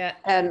 Yeah,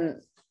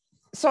 and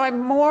so I'm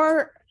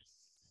more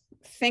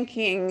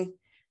thinking,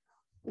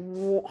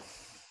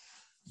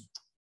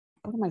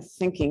 what am I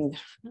thinking?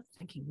 I'm not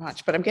thinking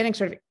much, but I'm getting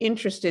sort of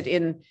interested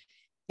in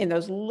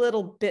those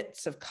little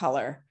bits of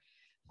color.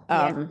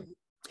 And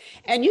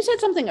you said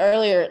something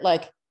earlier,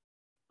 like,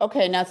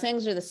 okay, now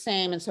things are the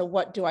same. And so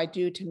what do I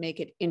do to make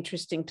it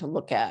interesting to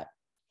look at?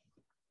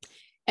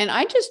 And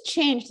I just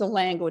changed the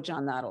language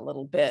on that a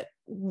little bit.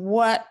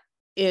 What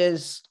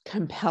is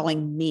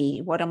compelling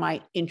me? What am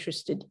I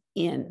interested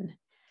in?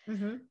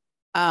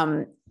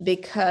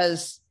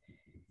 Because,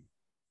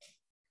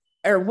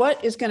 or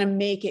what is going to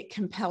make it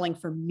compelling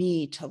for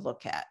me to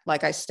look at?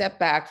 Like I step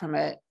back from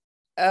it,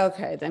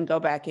 okay, then go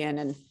back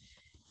in,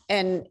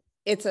 and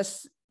it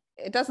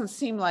doesn't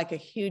seem like a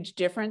huge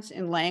difference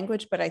in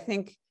language, but I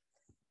think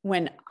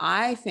when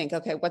I think,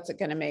 okay, what's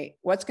going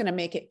to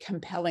make it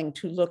compelling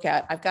to look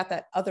at, I've got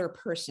that other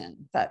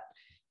person that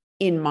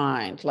in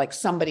mind, like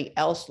somebody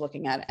else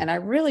looking at it. And I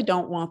really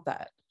don't want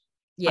that.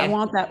 I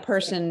want that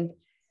person.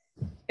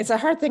 It's a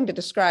hard thing to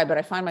describe, but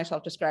I find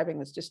myself describing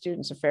this to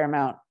students a fair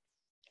amount.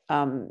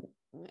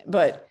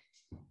 But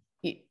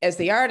as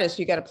the artist,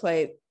 you got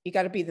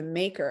to be the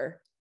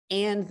maker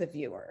and the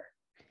viewer.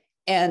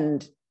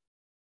 And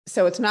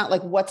so it's not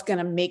like what's going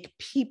to make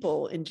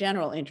people in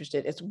general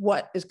interested. It's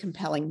what is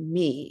compelling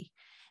me.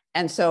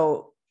 And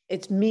so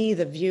it's me,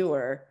 the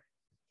viewer.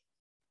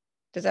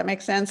 Does that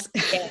make sense?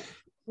 Yeah.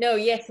 No,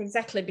 yes,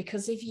 exactly.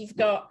 Because if you've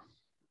got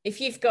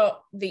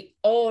the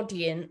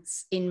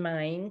audience in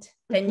mind,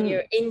 then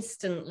you're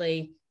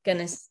instantly going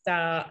to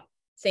start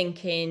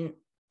thinking,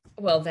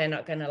 well, they're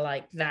not going to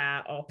like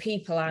that, or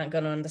people aren't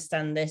going to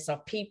understand this, or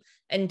people,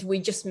 and we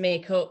just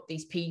make up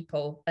these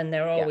people, and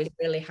they're always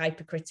really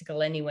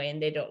hypercritical anyway,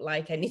 and they don't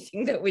like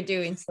anything that we're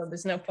doing, so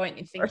there's no point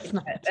in thinking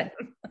about them.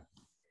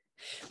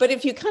 But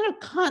if you kind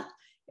of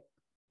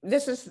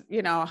this is,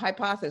 a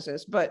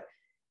hypothesis, but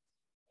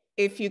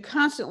if you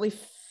constantly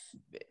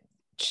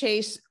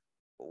chase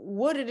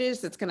what it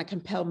is that's going to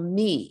compel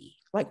me,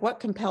 like what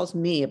compels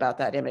me about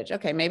that image?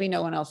 Okay, maybe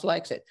no one else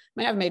likes it. I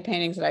mean, I've made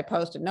paintings that I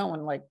posted, no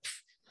one like,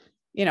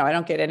 I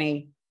don't get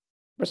any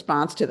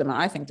response to them.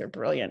 And I think they're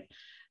brilliant.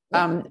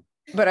 But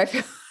I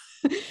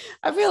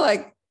feel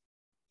like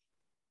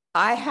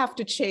I have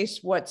to chase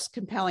what's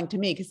compelling to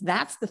me, because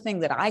that's the thing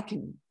that I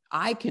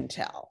can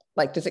tell.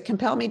 Like, does it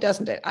compel me?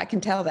 Doesn't it? I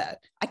can tell that.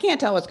 I can't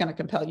tell what's going to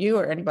compel you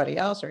or anybody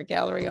else or a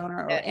gallery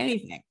owner or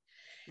anything.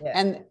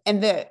 Yeah.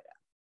 And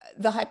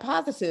the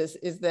hypothesis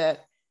is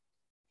that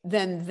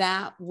then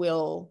that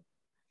will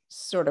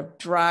sort of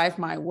drive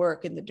my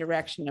work in the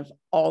direction of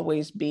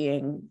always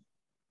being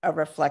a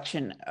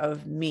reflection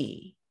of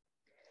me,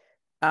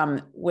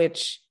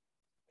 which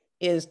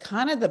is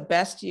kind of the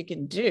best you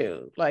can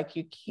do. Like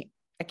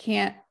I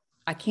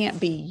can't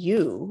be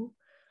you,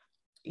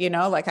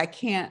 like I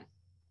can't,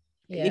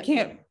 you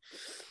can't,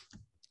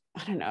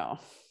 I don't know.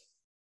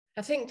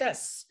 I think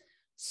that's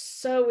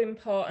so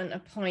important a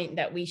point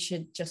that we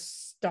should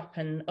just stop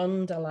and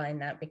underline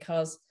that,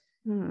 because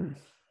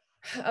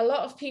a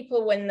lot of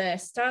people, when they're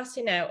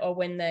starting out or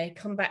when they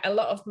come back, a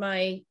lot of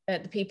my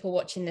the people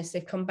watching this,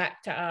 they've come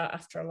back to art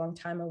after a long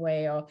time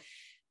away, or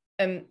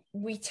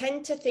we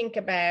tend to think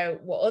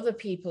about what other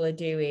people are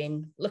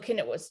doing, looking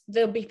at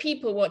there'll be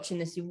people watching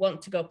this who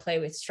want to go play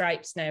with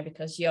stripes now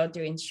because you're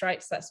doing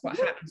stripes. That's what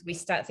happens. We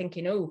start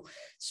thinking, oh,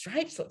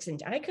 stripes looks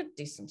interesting. I could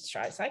do some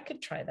stripes. I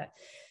could try that.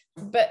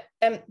 But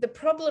the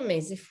problem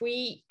is, if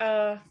we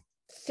are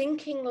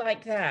thinking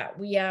like that,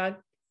 we are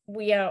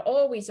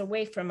always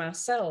away from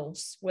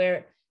ourselves,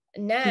 where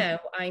now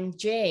I'm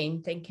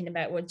Jane thinking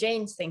about what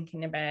Jane's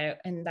thinking about,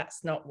 and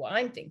that's not what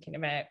I'm thinking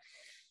about.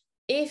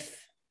 If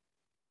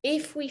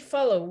we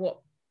follow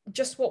what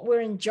we're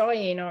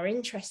enjoying or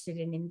interested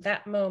in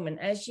that moment,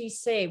 as you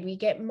say, we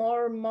get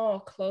more and more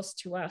close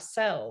to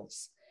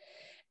ourselves.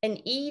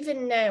 And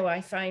even now I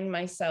find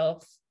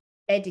myself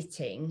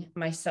editing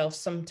myself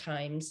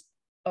sometimes.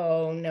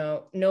 Oh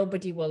no,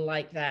 nobody will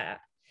like that.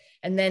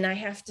 And then I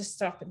have to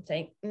stop and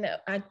think, no,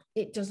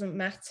 it doesn't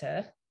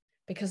matter,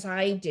 because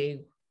I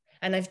do.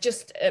 And I've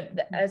just,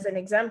 as an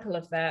example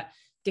of that,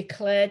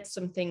 declared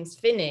some things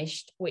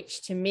finished,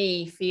 which to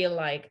me feel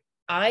like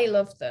I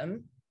love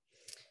them.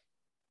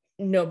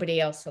 Nobody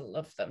else will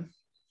love them,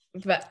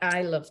 but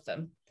I love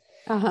them.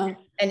 And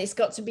it's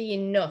got to be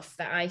enough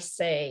that I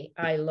say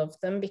I love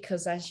them,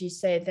 because as you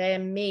say, they're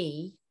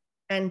me.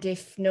 And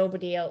if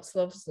nobody else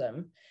loves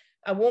them,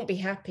 I won't be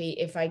happy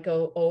if I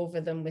go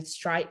over them with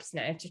stripes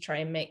now to try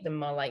and make them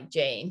more like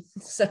Jane.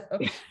 So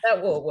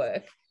that won't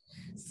work.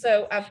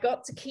 So I've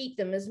got to keep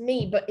them as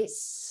me, but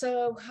it's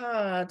so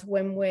hard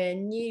when we're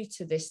new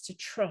to this to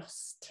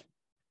trust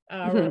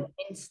our own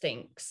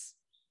instincts.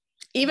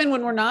 Even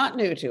when we're not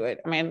new to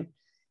it. I mean,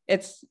 I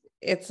think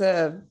it's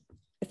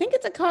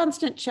a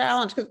constant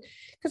challenge, because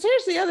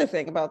here's the other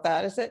thing about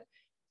that is that,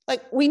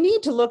 like, we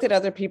need to look at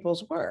other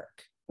people's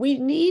work. We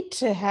need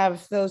to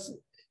have those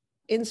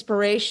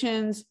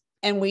inspirations,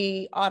 and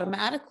we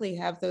automatically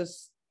have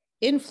those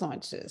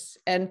influences.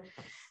 And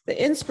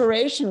the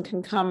inspiration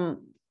can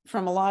come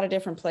from a lot of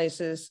different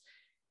places.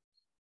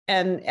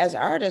 And as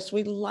artists,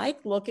 we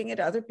like looking at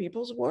other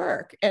people's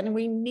work, and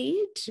we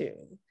need to.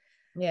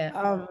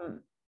 Yeah.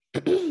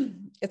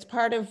 it's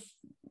part of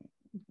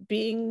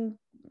being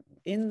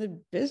in the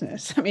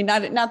business. I mean,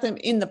 not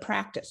in the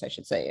practice, I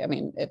should say. I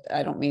mean,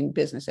 I don't mean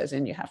business as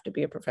in you have to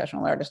be a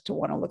professional artist to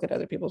want to look at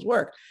other people's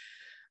work.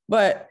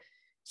 But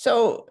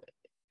so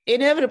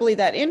inevitably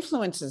that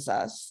influences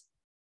us.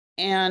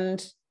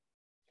 And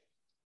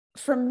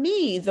for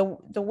me, the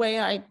way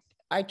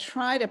I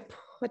try to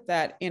put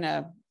that in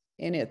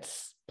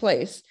its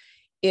place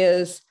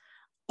is,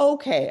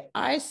 okay,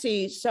 I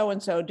see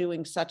so-and-so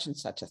doing such and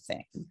such a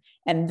thing,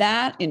 and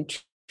that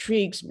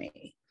intrigues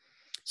me.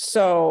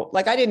 So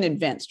like, I didn't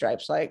invent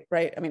stripes, like,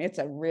 right? I mean, it's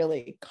a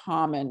really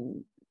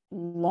common,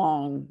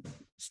 long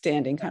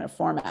standing kind of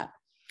format.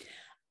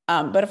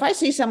 But if I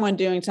see someone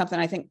doing something,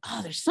 I think,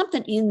 oh, there's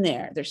something in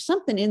there. There's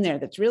something in there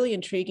that's really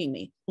intriguing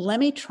me. Let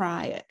me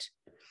try it.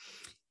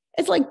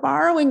 It's like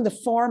borrowing the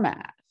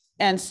format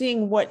and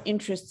seeing what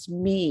interests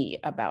me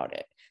about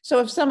it.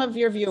 So if some of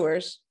your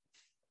viewers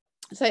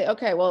say,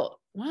 okay, well,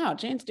 wow,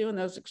 Jane's doing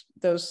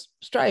those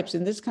stripes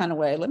in this kind of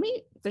way.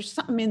 There's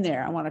something in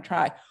there I want to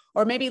try.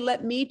 Or maybe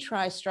let me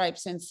try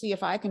stripes and see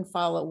if I can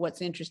follow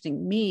what's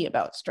interesting me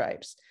about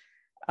stripes.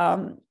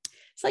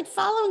 It's like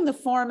following the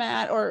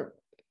format,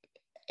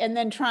 and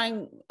then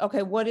trying,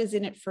 okay, what's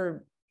in it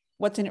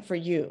for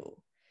you?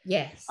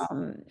 Yes.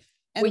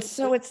 And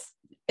so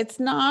it's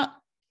not,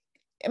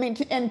 I mean,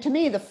 and to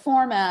me, the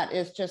format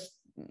is just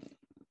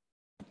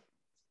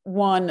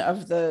one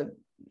of the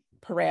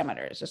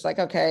parameters. It's like,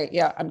 okay,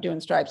 yeah, I'm doing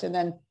stripes. And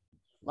then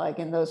like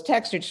in those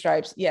textured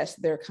stripes, yes,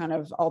 they're kind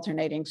of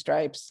alternating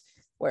stripes.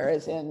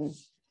 Whereas in,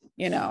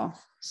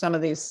 some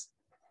of these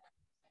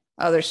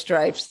other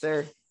stripes,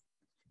 they're,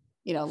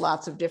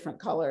 lots of different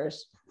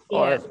colors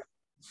or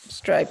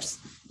stripes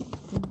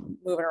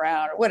moving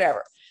around or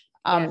whatever.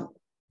 And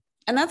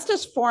that's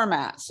just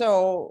format.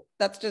 So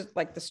that's just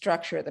like the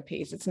structure of the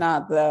piece. It's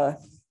not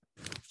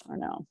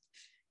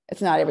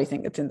it's not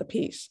everything that's in the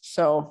piece.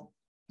 So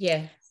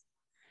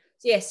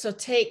so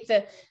take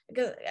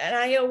what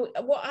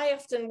I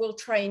often will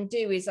try and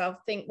do is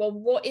I'll think, well,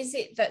 what is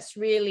it that's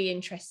really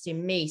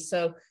interesting me?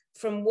 So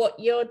from what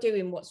you're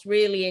doing, what's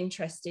really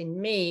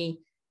interesting me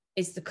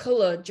is the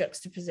color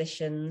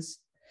juxtapositions,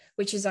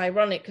 which is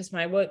ironic because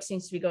my work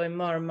seems to be going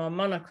more and more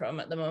monochrome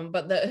at the moment,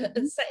 but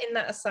setting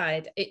that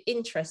aside, it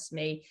interests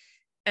me.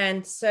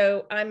 And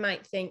so I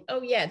might think,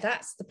 oh yeah,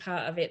 that's the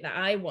part of it that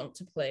I want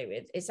to play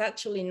with. It's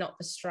actually not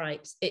the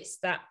stripes, it's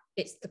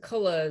the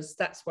colors.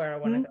 That's where I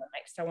want to go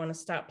next. I want to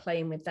start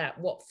playing with that.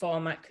 What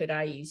format could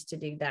I use to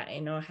do that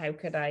in, or how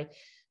could I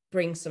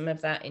bring some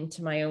of that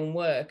into my own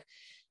work?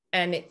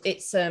 And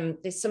it's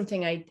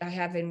something I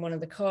have in one of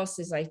the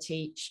courses I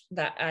teach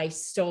that I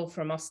stole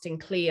from Austin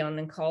Kleon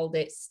and called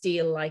it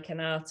Steal Like an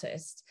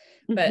Artist.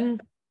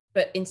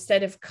 But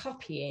instead of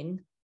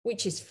copying,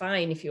 which is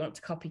fine if you want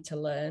to copy to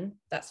learn,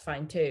 that's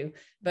fine too.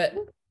 But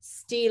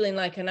stealing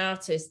like an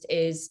artist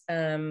is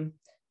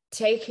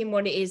taking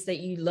what it is that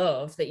you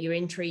love, that you're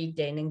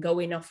intrigued in, and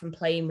going off and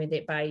playing with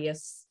it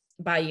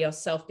by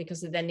yourself,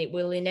 because then it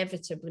will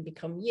inevitably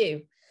become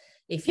you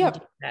if you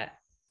do that.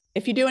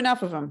 If you do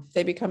enough of them,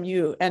 they become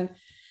you. And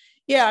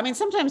yeah, I mean,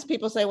 sometimes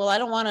people say, well, I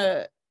don't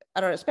know,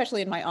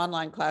 especially in my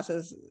online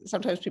classes,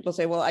 sometimes people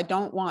say, well, I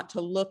don't want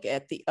to look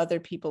at the other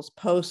people's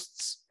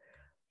posts,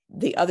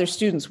 the other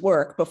students'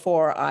 work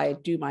before I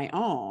do my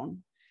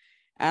own.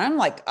 And I'm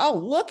like, oh,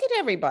 look at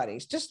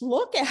everybody's, just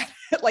look at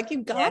it. Like,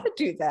 you've got to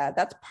do that.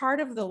 That's part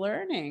of the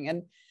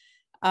learning.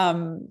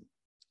 And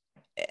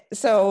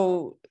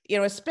so,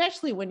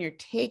 especially when you're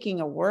taking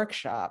a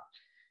workshop,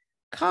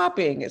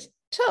 copying is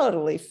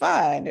totally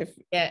fine. And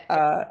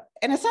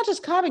it's not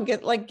just copying,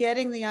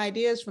 getting the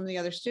ideas from the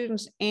other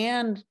students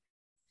and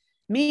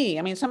me.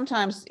 I mean,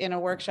 sometimes in a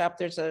workshop,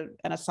 there's an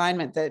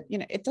assignment that,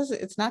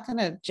 it's not going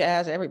to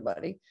jazz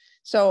everybody.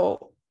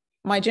 So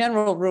my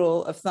general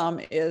rule of thumb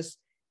is,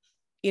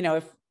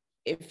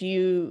 if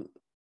you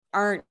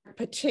aren't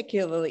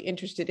particularly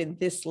interested in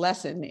this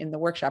lesson in the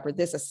workshop or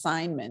this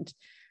assignment,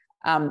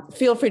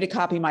 feel free to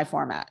copy my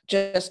format.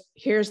 Just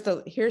here's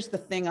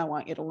the thing I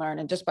want you to learn.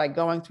 And just by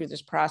going through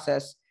this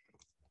process,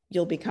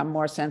 you'll become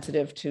more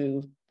sensitive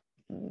to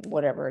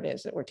whatever it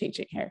is that we're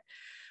teaching here.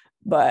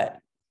 But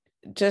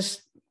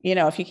just,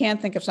 if you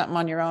can't think of something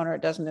on your own, or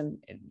it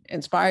doesn't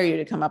inspire you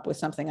to come up with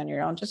something on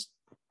your own, just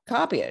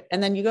copy it.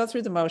 And then you go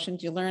through the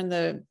motions, you learn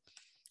the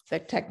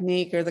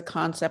technique or the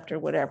concept or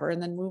whatever,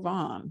 and then move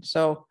on.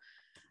 So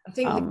I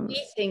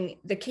think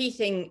the key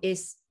thing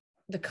is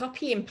the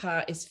copying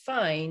part is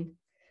fine.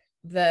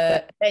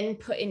 Then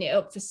putting it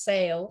up for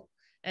sale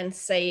and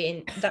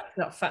saying that's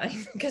not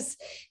fine, because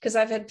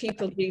I've had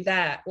people do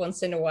that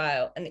once in a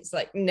while, and it's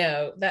like,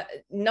 no, that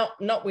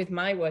not with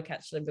my work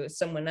actually, but with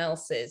someone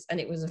else's, and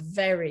it was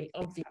very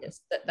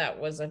obvious that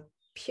was a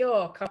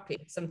pure copy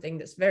of something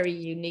that's very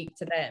unique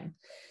to them,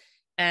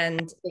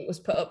 and it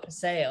was put up for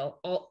sale,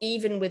 or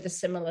even with a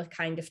similar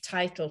kind of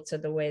title to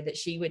the way that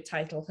she would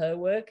title her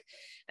work,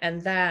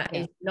 and that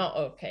is not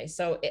okay.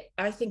 So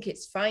I think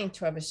it's fine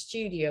to have a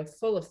studio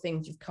full of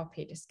things you've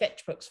copied, a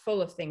sketchbook's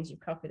full of things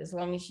you've copied, as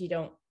long as you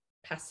don't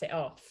pass it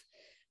off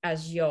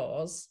as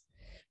yours.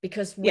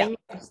 Because when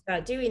you're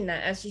start doing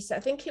that. As you said,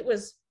 I think it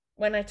was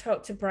when I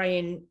talked to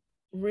Brian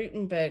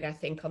Rutenberg, I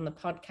think, on the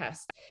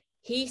podcast,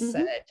 he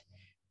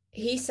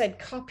said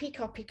copy,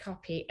 copy,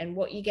 copy, and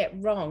what you get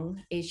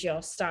wrong is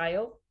your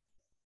style.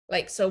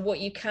 Like, so what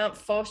you can't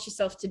force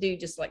yourself to do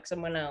just like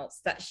someone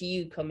else, that's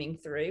you coming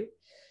through.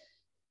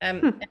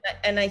 And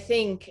I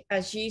think,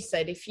 as you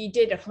said, if you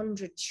did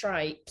 100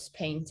 stripes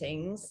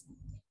paintings,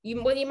 you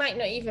might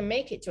not even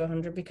make it to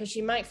 100, because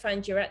you might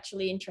find you're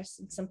actually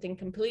interested in something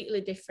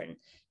completely different.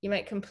 You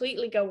might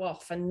completely go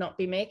off and not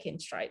be making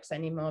stripes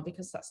anymore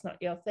because that's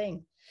not your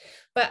thing.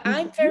 But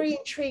I'm very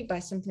intrigued by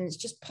something that's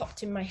just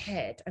popped in my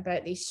head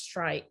about these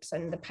stripes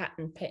and the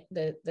pattern,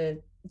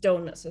 the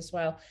donuts as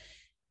well.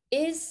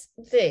 Is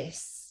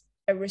this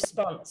a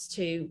response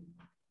to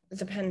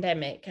the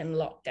pandemic and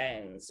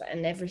lockdowns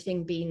and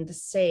everything being the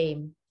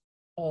same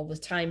all the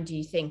time, do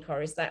you think,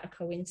 or is that a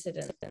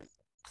coincidence?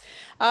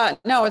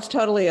 No, it's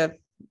totally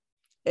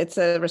it's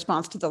a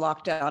response to the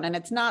lockdown. And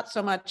it's not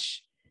so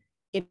much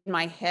in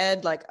my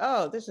head, like,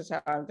 oh, this is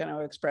how I'm going to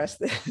express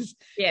this.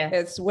 Yeah.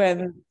 It's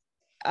when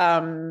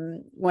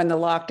the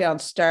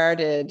lockdown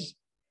started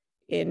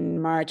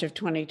in March of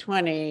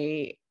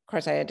 2020, of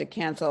course, I had to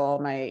cancel all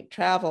my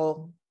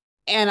travel,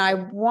 and I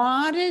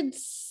wanted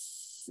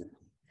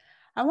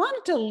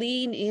to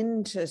lean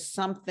into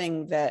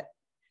something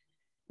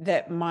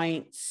that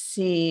might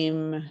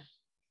seem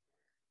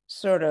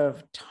sort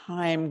of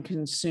time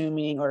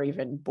consuming or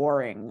even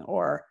boring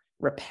or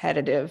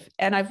repetitive.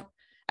 And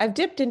I've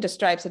dipped into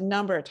stripes a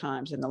number of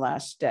times in the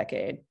last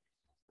decade.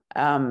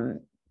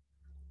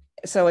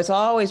 So it's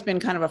always been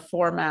kind of a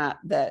format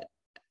that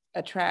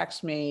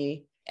attracts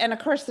me. And of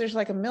course, there's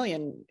like a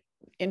million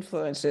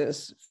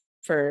influences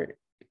for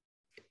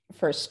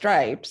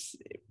stripes,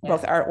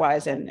 both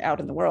art-wise and out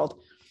in the world.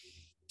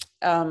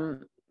 So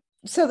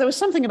there was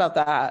something about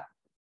that.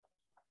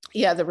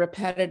 Yeah, the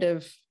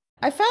repetitive.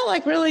 I felt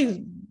like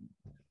really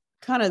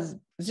kind of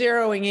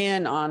zeroing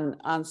in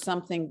on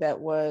something that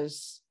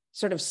was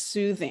sort of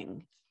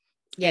soothing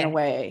in a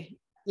way.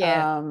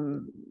 Yeah.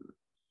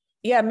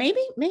 Yeah, maybe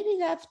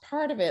that's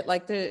part of it.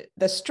 Like the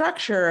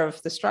structure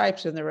of the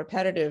stripes and the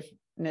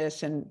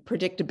repetitiveness and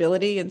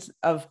predictability and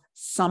of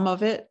some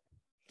of it.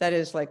 That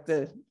is like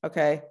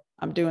okay,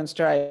 I'm doing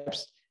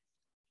stripes.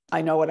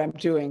 I know what I'm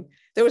doing.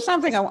 There was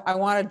something I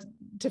wanted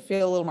to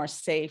feel a little more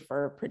safe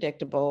or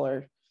predictable,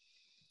 or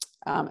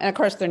and of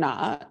course they're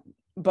not,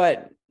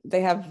 but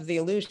they have the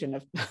illusion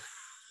of,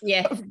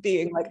 of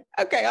being like,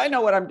 okay, I know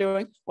what I'm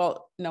doing.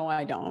 Well, no,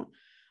 I don't.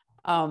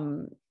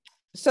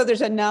 So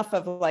there's enough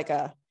of like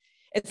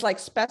it's like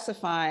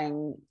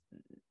specifying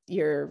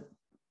your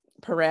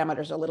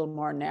parameters a little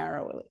more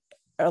narrowly.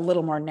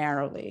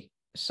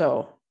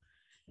 So,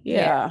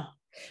 yeah.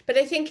 But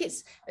I think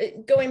it's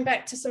going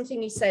back to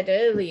something you said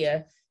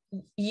earlier,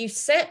 you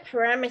set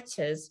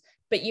parameters,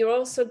 but you're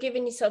also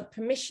giving yourself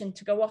permission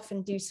to go off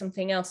and do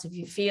something else if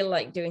you feel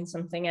like doing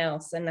something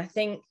else. And I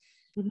think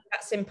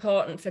that's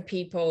important for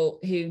people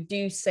who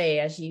do say,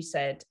 as you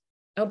said,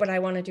 oh, but I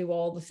want to do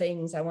all the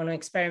things. I want to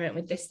experiment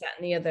with this, that,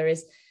 and the other,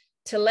 is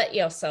to let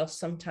yourself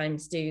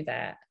sometimes do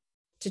that,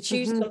 to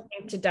choose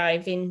something to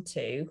dive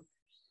into,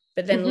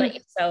 but then let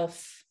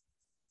yourself.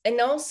 And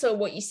also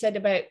what you said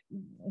about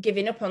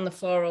giving up on the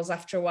florals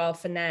after a while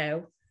for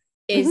now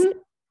is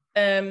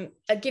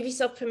give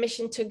yourself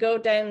permission to go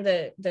down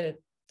the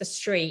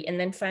street and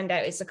then find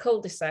out it's a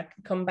cul-de-sac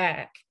and come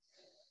back,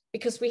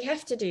 because we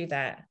have to do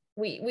that.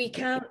 We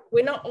can't,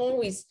 we're not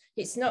always,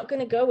 it's not going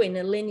to go in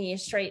a linear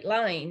straight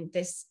line,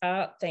 this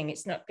art thing.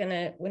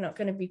 We're not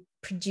going to be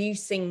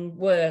producing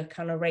work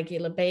on a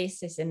regular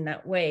basis in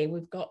that way.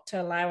 We've got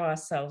to allow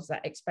ourselves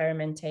that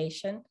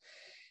experimentation.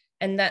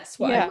 And that's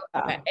what I love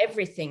about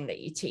everything that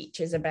you teach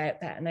is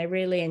about that. And I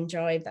really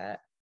enjoy that.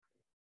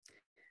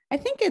 I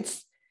think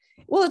it's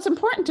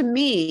important to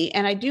me.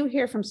 And I do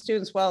hear from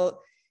students,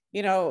 well,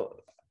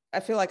 I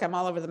feel like I'm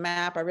all over the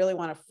map. I really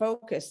want to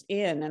focus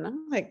in. And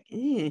I'm like,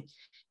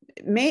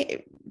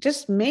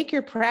 just make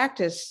your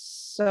practice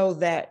so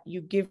that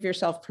you give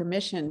yourself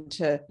permission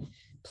to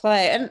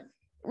play. And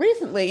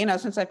recently,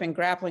 since I've been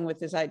grappling with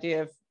this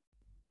idea of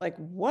like,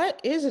 what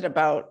is it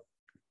about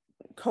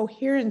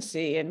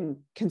coherency and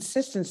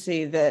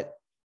consistency that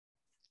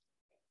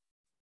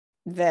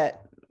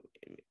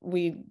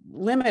we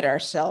limit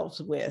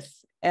ourselves with,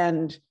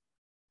 and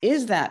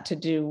is that to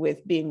do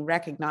with being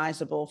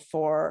recognizable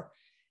for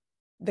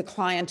the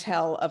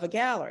clientele of a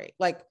gallery?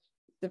 Like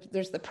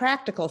there's the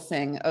practical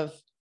thing of,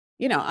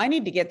 I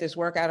need to get this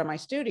work out of my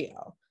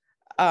studio,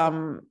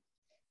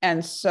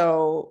 and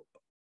so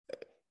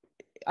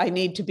I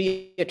need to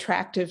be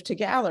attractive to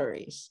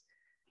galleries.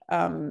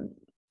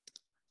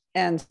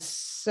 And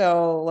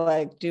so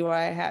like,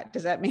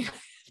 does that mean I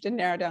have to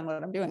narrow down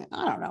what I'm doing?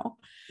 I don't know.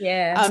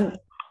 Yeah.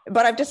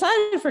 But I've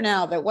decided for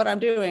now that what I'm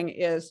doing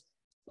is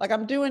like,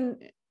 I'm doing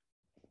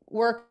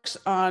works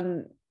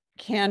on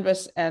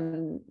canvas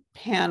and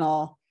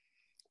panel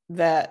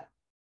that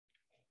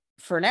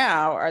for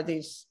now are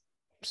these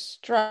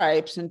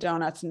stripes and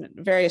donuts and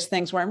various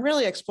things where I'm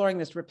really exploring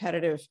this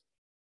repetitive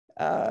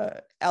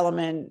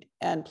element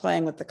and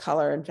playing with the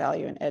color and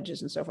value and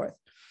edges and so forth.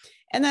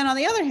 And then on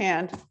the other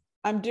hand,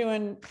 I'm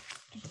trying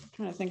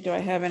to think, do I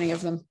have any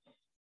of them?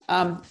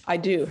 I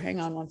do, hang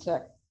on one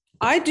sec.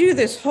 I do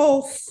this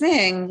whole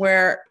thing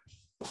where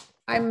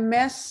I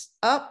mess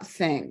up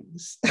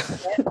things.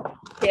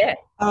 Yeah.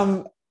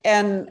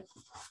 And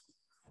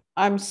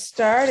I'm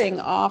starting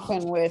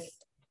often with,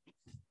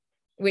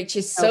 which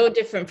is so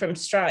different from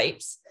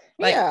stripes.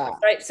 Like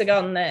stripes are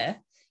gone there.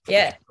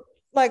 Yeah.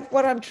 Like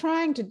what I'm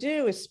trying to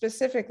do is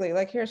specifically,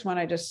 like here's one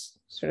I just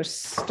sort of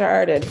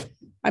started.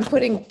 I'm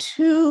putting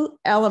 2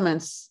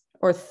 elements,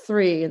 or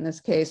 3 in this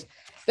case,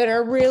 that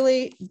are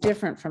really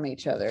different from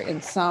each other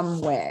in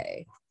some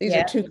way. These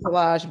are 2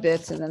 collage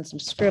bits and then some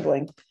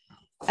scribbling.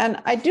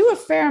 And I do a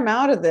fair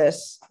amount of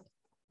this.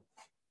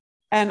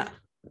 And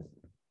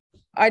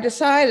I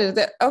decided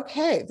that,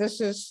 okay, this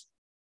is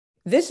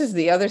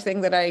the other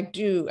thing that I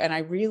do. And I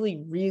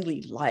really,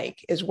 really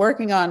like is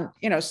working on,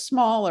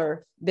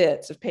 smaller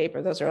bits of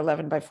paper. Those are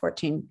 11 by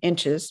 14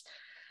 inches.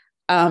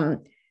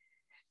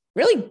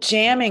 Really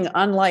jamming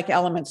unlike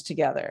elements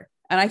together.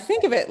 And I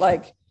think of it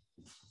like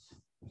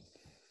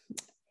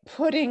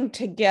putting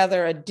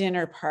together a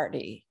dinner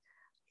party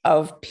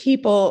of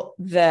people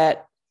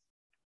that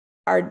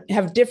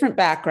have different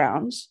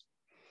backgrounds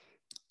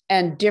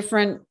and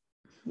different,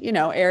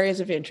 areas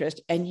of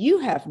interest. And you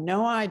have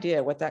no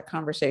idea what that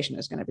conversation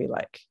is going to be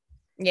like.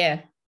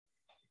 Yeah.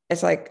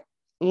 It's like,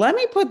 let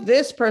me put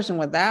this person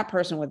with that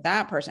person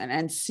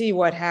and see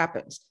what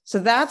happens. So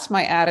that's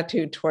my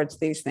attitude towards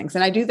these things.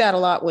 And I do that a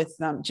lot with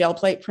gel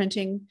plate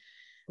printing,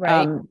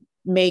 right.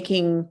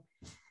 Making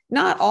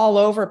not all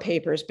over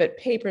papers, but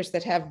papers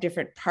that have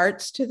different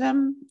parts to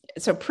them.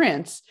 So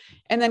prints,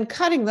 and then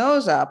cutting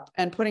those up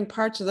and putting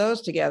parts of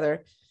those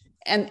together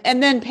and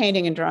then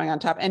painting and drawing on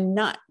top, and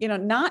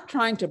not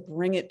trying to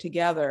bring it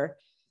together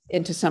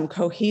into some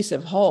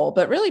cohesive whole,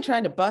 but really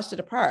trying to bust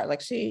it apart.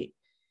 Like, see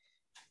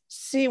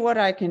what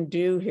I can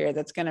do here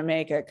that's going to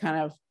make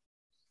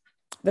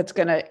that's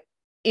going to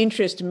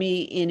interest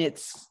me in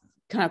its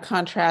kind of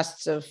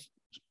contrasts of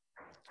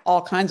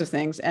all kinds of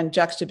things and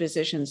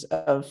juxtapositions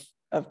of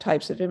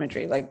types of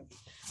imagery. Like,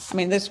 I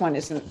mean, this one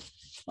isn't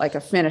like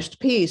a finished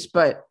piece,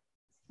 but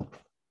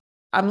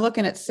I'm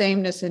looking at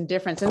sameness and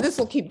difference, and this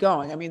will keep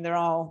going. I mean, they're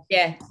all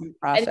in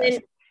process.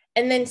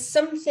 And then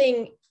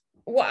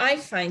what I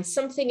find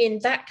something in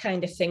that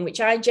kind of thing, which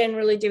I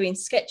generally do in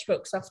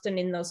sketchbooks, often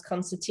in those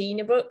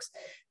concertina books,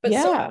 but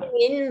something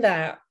in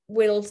that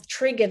will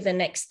trigger the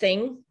next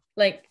thing.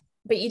 Like,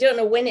 but you don't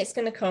know when it's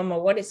going to come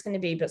or what it's going to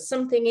be, but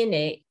something in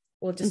it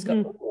will just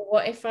go,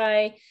 what if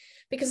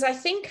because I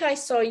think I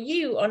saw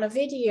you on a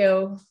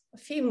video a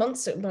few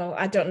months ago. Well,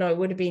 I don't know, it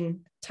would have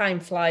been,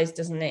 time flies,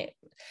 doesn't it?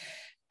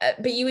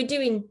 But you were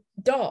doing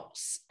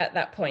dots at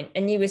that point,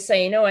 and you were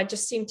saying, I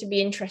just seem to be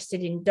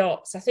interested in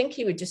dots. I think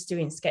you were just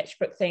doing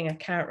sketchbook thing, I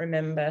can't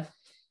remember.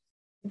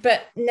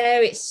 But now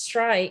it's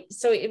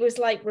stripes. So it was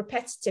like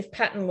repetitive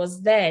pattern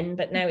was then,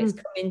 but now it's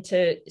come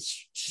into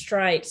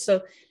stripes.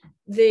 So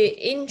the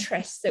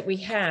interests that we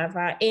have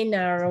are in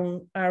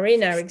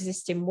our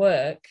existing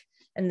work,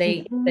 and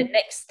the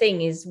next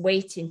thing is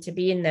waiting to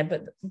be in there.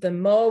 But the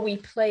more we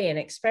play and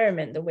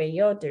experiment the way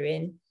you're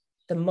doing,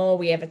 the more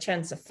we have a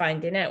chance of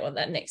finding out what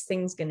that next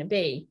thing's going to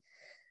be.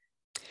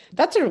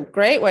 That's a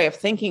great way of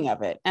thinking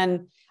of it.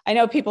 And I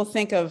know people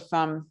think of,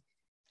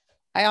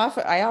 I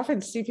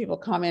often see people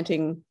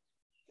commenting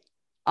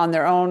on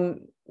their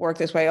own work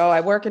this way.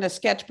 I work in a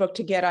sketchbook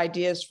to get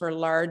ideas for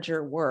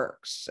larger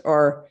works,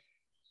 or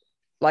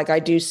like I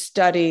do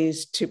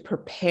studies to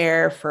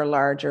prepare for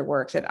larger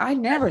works. And I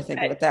never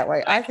think of it that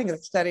way. I think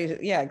of studies.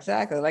 Yeah,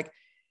 exactly. Like,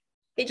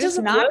 it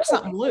just knock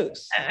something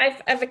loose.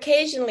 I've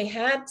occasionally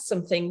had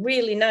something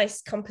really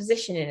nice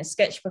composition in a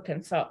sketchbook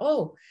and thought,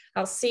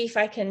 I'll see if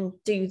I can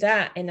do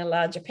that in a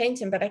larger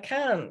painting, but I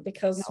can't,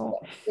 because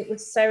it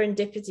was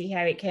serendipity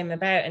how it came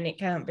about, and it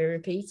can't be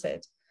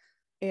repeated.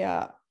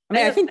 Yeah. I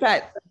mean, I think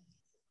that,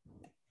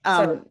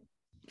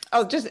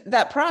 just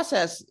that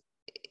process,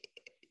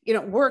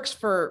 works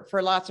for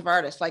lots of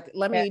artists. Like,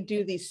 let me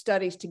do these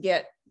studies to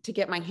get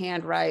my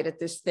hand right at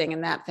this thing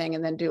and that thing,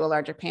 and then do a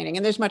larger painting.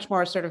 And there's much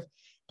more sort of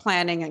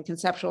planning and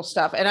conceptual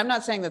stuff. And I'm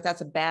not saying that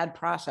that's a bad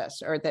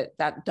process, or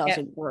that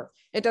doesn't work.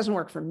 It doesn't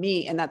work for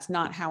me. And that's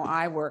not how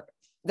I work.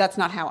 That's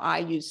not how I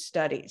use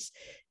studies.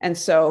 And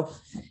so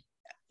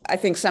I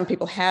think some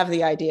people have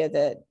the idea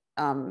that,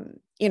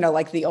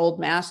 like the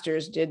old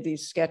masters did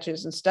these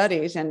sketches and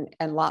studies, and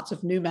lots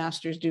of new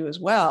masters do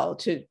as well,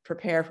 to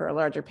prepare for a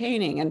larger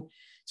painting. And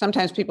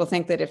sometimes people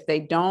think that if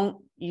they don't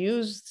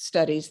use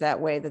studies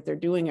that way, that they're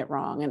doing it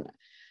wrong.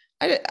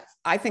 And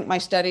I think my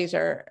studies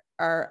are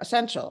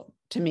essential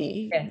to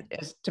me,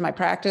 to my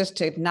practice,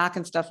 to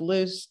knocking stuff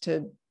loose,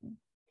 to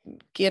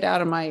get out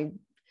of my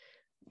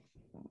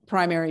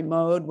primary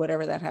mode,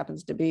 whatever that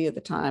happens to be at the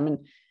time.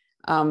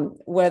 And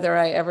whether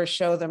I ever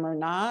show them or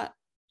not,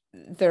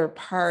 they're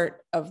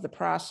part of the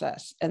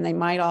process, and they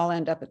might all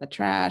end up in the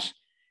trash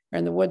or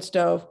in the wood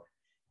stove.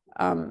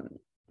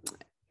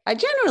 I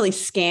generally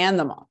scan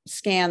them.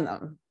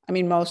 I I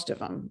mean, most of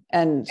them.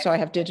 And so I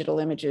have digital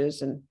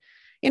images and,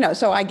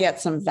 so I get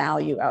some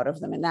value out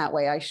of them. And that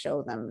way I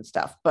show them and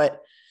stuff.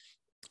 But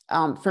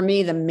for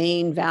me, the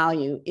main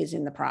value is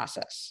in the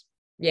process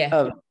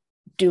of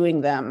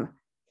doing them,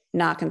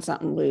 knocking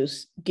something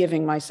loose,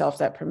 giving myself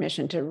that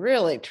permission to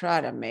really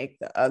try to make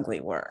the ugly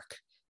work.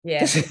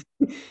 Yeah.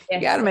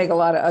 You got to make a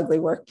lot of ugly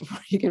work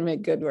before you can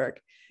make good work.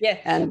 Yeah.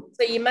 And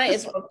so you might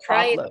as well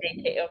try and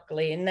make it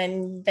ugly, and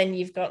then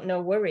you've got no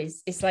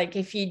worries. It's like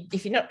if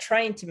you're not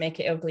trying to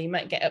make it ugly, you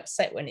might get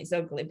upset when it's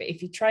ugly. But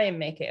if you try and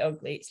make it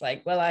ugly, it's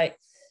like, well, I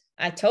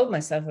told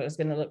myself it was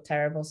going to look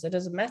terrible, so it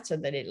doesn't matter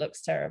that it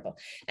looks terrible.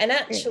 And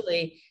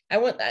actually,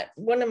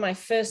 one of my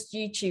first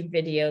YouTube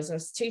videos, I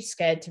was too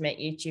scared to make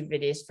YouTube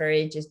videos for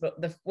ages, but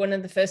one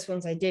of the first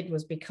ones I did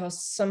was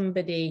because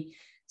somebody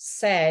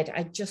said,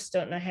 I just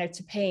don't know how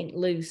to paint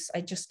loose.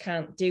 I just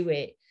can't do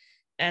it.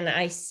 And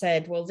I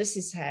said, well, this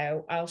is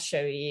how, I'll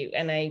show you.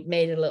 And I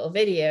made a little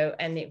video,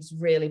 and it was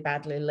really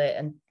badly lit,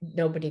 and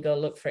nobody go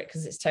look for it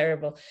because it's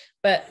terrible.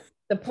 But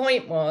the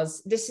point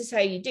was, this is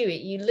how you do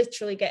it. You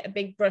literally get a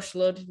big brush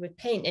loaded with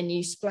paint and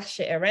you splash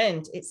it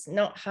around. It's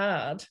not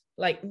hard.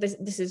 Like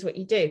this is what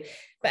you do.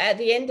 But at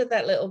the end of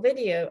that little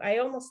video, I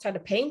almost had a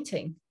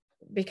painting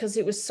because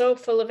it was so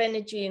full of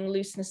energy and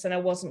looseness, and I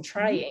wasn't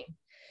trying.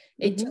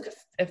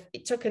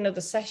 It took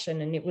another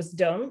session and it was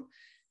done.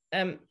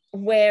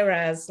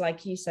 Whereas,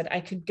 like you said, I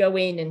could go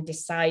in and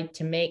decide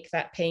to make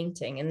that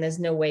painting, and there's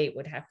no way it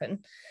would happen.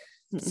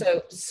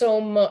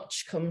 So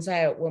much comes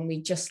out when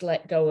we just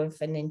let go of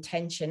an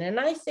intention. And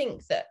I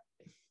think that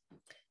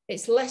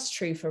it's less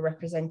true for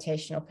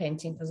representational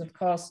painting because, of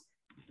course,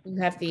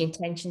 you have the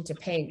intention to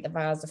paint the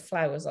vase of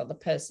flowers or the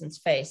person's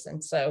face.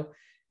 And so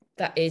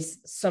that is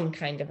some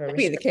kind of a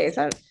be the case.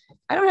 I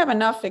don't have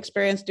enough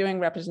experience doing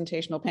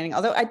representational painting,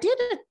 although I did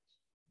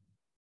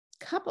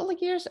a couple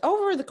of years,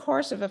 over the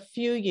course of a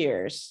few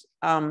years.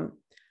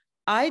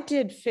 I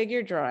did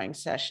figure drawing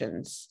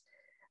sessions.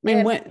 I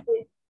mean,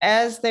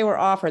 as they were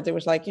offered, there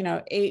was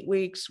 8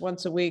 weeks,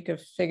 once a week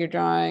of figure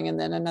drawing, and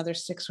then another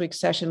 6-week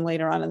session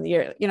later on in the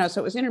year,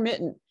 so it was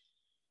intermittent.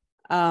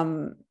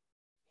 And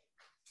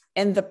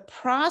the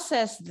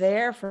process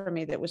there for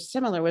me that was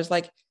similar was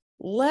like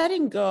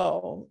letting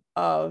go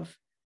of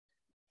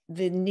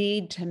the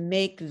need to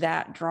make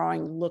that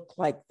drawing look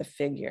like the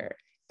figure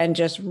and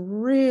just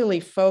really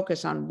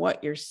focus on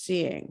what you're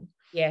seeing.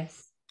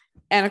 Yes.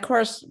 And of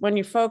course, when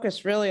you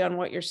focus really on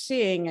what you're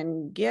seeing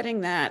and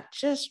getting that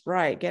just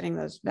right, getting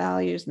those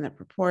values and the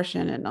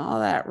proportion and all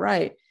that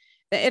right,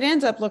 it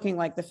ends up looking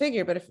like the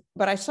figure.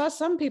 But I saw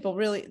some people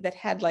really that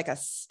had like a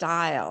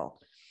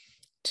style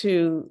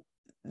to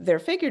their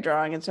figure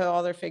drawing. And so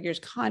all their figures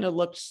kind of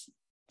looked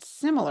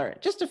similar.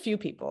 Just a few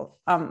people.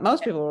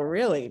 Most people were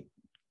really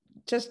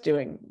just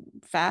doing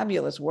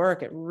fabulous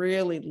work at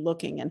really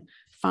looking and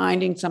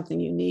finding something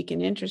unique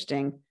and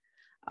interesting.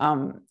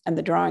 And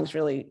the drawings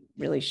really,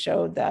 really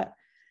showed that.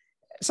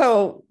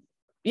 So,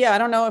 yeah, I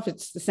don't know if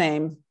it's the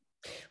same.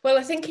 Well,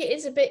 I think it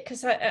is a bit,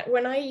 because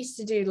when I used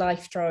to do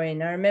life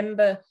drawing, I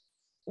remember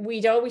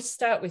we'd always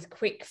start with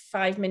quick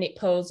 5-minute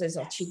poses,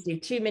 or she'd do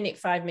 2-minute,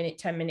 5-minute,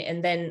 10-minute,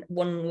 and then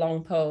one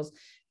long pose.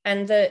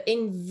 And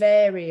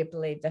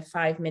invariably the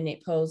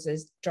 5-minute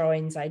poses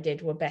drawings I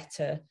did were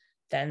better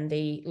than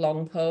the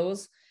long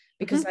pose,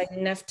 because I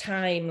didn't have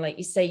time. Like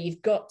you say,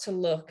 you've got to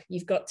look,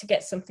 you've got to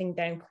get something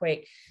down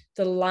quick.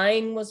 The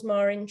line was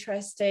more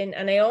interesting.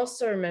 And I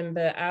also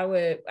remember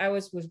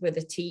ours was with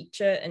a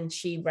teacher, and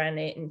she ran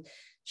it, and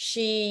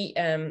she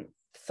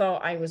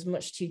thought I was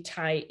much too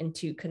tight and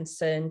too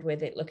concerned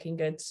with it looking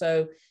good.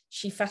 So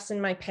she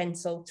fastened my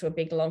pencil to a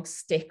big long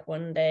stick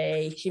one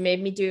day. She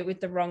made me do it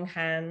with the wrong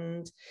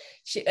hand.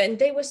 And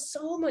they were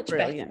so much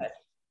better.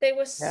 They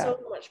were so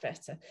much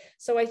better.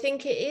 So I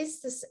think it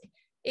is this.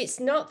 It's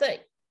not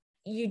that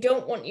you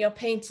don't want your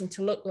painting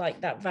to look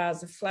like that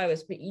vase of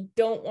flowers, but you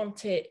don't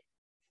want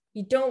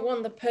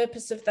the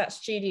purpose of that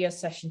studio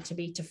session to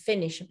be to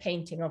finish a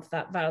painting of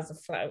that vase of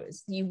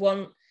flowers. You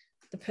want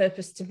the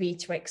purpose to be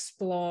to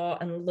explore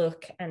and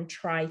look and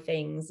try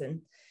things,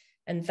 and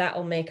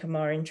that'll make a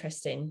more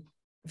interesting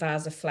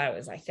vase of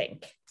flowers, I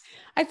think.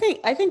 I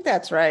think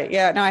that's right.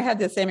 Yeah, no, I had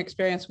the same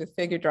experience with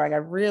figure drawing. I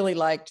really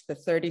liked the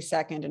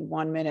 30-second and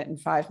 1-minute and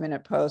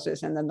 5-minute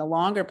poses. And then the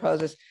longer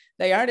poses,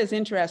 they aren't as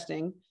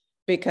interesting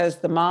because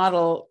the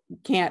model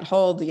can't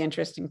hold the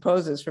interesting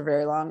poses for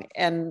very long.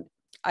 And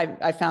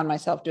I found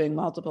myself doing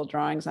multiple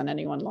drawings on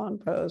any one long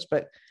pose.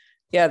 But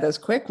yeah, those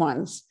quick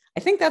ones, I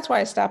think that's why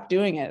I stopped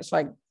doing it. It's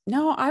like,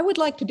 no, I would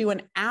like to do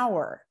an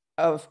hour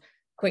of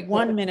quick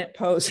 1-minute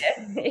poses.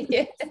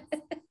 Yeah.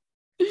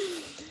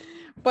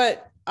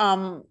 But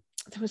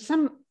there was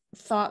some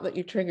thought that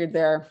you triggered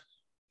there.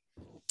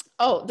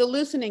 Oh, the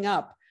loosening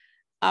up.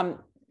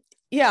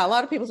 Yeah, a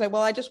lot of people say,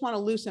 well, I just want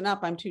to loosen up,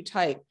 I'm too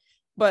tight.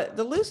 But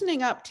the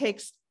loosening up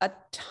takes a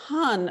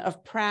ton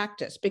of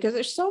practice, because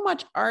there's so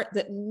much art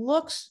that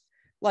looks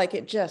like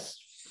it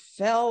just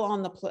fell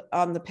on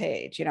the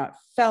page, it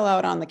fell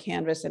out on the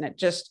canvas, and it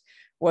just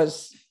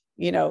was,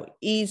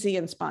 easy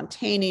and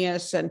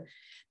spontaneous. And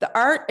the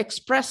art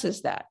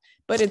expresses that.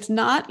 but it's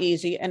not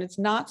easy and it's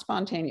not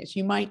spontaneous.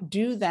 You might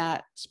do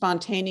that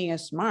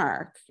spontaneous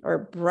mark or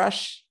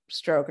brush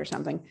stroke or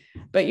something,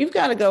 but you've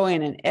got to go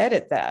in and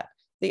edit that.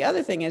 The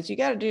other thing is you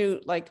got to do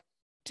like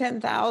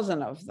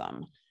 10,000 of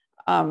them,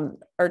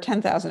 or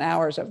 10,000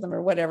 hours of them,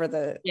 or whatever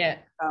the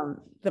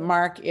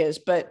mark is.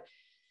 But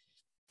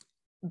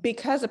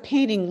because a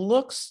painting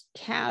looks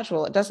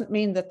casual, it doesn't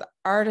mean that the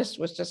artist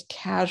was just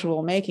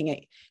casual making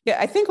it. Yeah,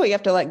 I think what you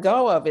have to let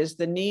go of is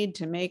the need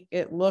to make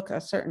it look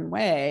a certain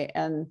way,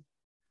 and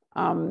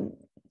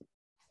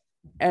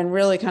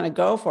really kind of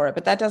go for it.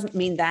 But that doesn't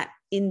mean that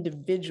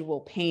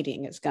individual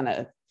painting is going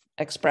to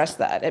express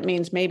that. It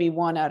means maybe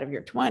 1 out of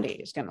your 20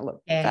 is going to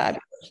look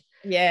fabulous.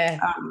 Yeah,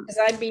 because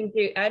I've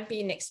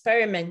been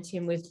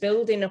experimenting with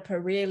building up a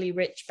really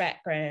rich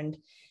background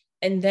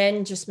and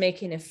then just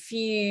making a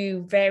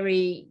few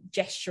very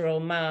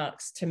gestural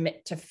marks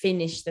to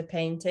finish the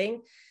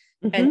painting,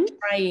 and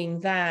trying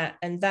that.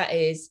 And that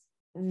is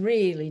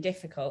really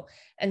difficult.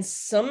 And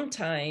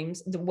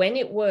sometimes when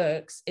it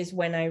works is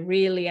when I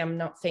really am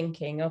not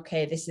thinking,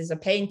 okay, this is a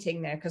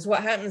painting now. Because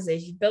what happens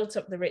is you built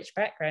up the rich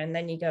background,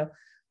 then you go,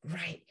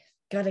 right,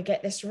 got to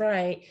get this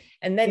right.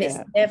 And then it's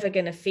never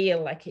going to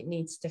feel like it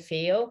needs to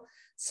feel.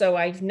 So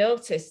I've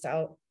noticed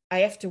I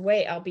have to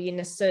wait. I'll be in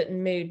a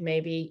certain mood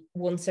maybe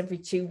once every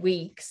 2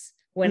 weeks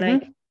when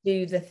I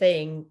do the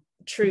thing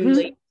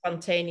truly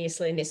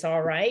spontaneously and it's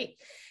all right.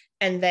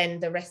 And then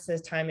the rest of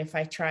the time, if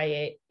I try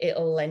it,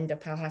 it'll end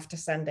up, I'll have to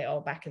sand it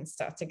all back and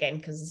start again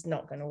because it's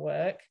not going to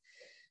work.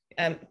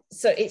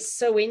 So it's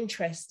so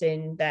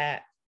interesting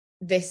that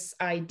this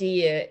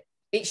idea,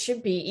 it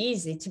should be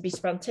easy to be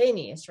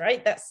spontaneous,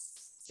 right?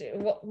 That's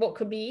what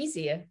could be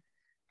easier,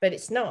 but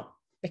it's not,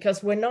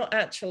 because we're not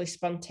actually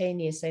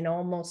spontaneous in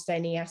almost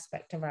any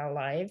aspect of our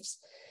lives.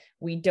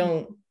 We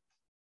don't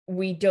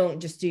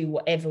just do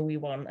whatever we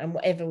want and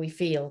whatever we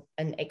feel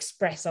and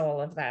express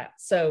all of that.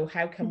 So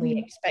how can we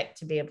expect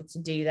to be able to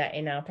do that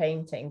in our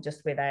painting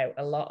just without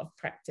a lot of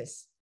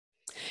practice?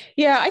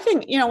 Yeah, I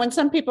think,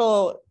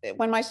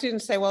 when my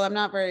students say, well, I'm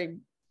not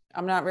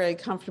very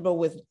comfortable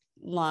with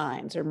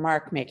lines or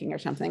mark making or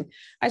something,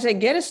 I say,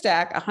 get a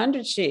stack,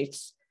 100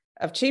 sheets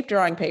of cheap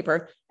drawing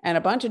paper and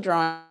a bunch of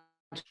drawing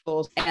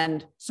tools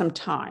and some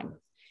time,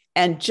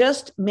 and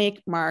just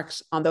make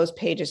marks on those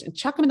pages and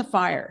chuck them in the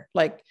fire.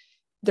 Like,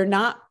 they're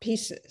not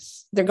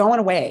pieces, they're going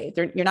away.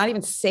 You're not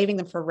even saving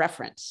them for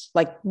reference.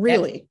 Like,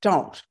 really,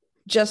 don't.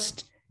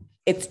 Just,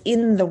 it's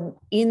in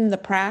the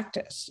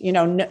practice.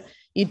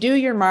 You do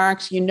your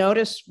marks, you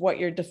notice what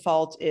your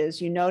default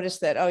is, you notice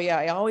that, oh yeah,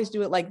 I always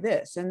do it like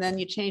this, and then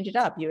you change it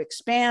up, you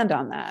expand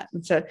on that,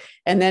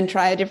 and then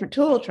try a different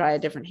tool, try a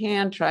different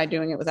hand, try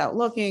doing it without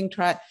looking,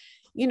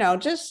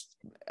 just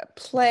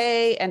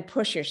play and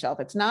push yourself.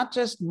 It's not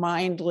just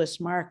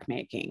mindless mark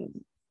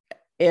making.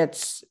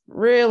 It's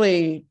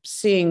really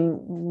seeing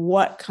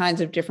what kinds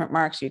of different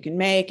marks you can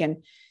make,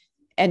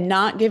 and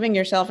not giving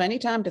yourself any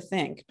time to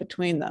think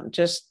between them.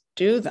 Just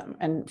do them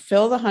and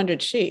fill the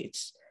 100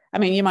 sheets. I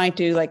mean, you might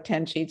do like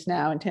 10 sheets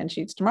now and 10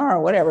 sheets tomorrow,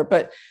 whatever,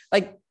 but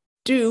like,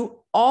 do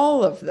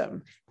all of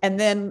them and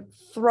then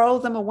throw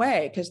them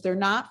away because they're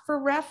not for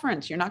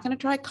reference. You're not going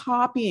to try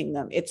copying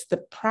them. It's the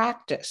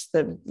practice,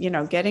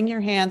 getting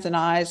your hands and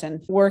eyes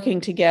and working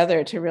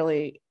together to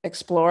really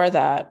explore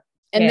that.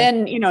 And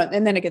then,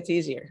 and then it gets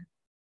easier.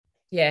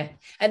 Yeah.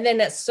 And then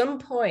at some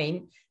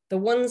point, the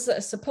ones that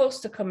are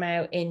supposed to come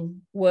out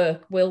in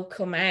work will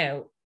come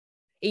out,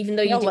 even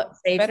though you didn't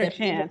save them,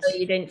 even though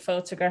you didn't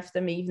photograph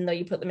them, even though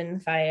you put them in the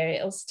fire,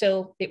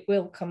 it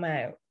will come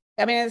out.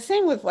 I mean, the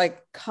same with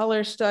like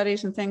color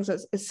studies and things.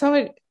 It's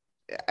so,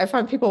 I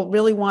find people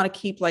really want to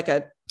keep like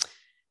a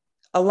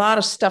lot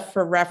of stuff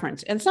for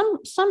reference, and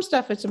some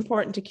stuff it's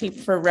important to keep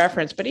for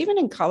reference, but even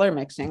in color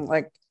mixing,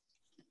 like,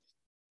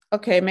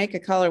 okay, make a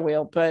color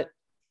wheel, but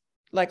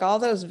like all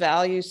those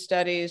value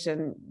studies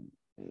and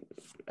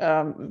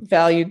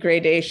value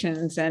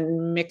gradations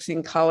and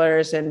mixing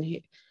colors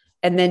and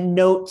then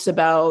notes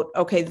about,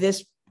 okay,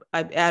 this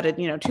I've added,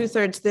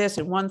 2/3 this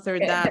and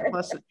 1/3 that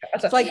plus.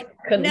 It's like,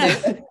 no,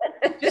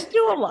 just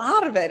do a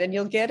lot of it and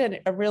you'll get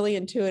a really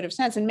intuitive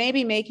sense. And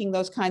maybe making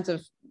those kinds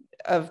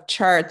of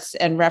charts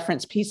and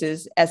reference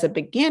pieces as a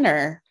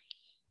beginner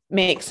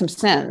makes some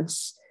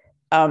sense.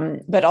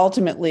 But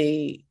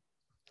ultimately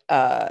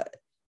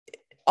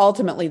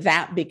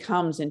that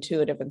becomes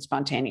intuitive and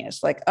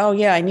spontaneous. Like, oh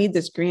yeah, I need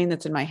this green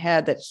that's in my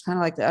head. That's kind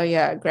of like, oh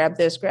yeah, grab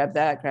this, grab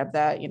that,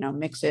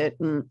 mix it.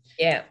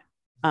 Yeah.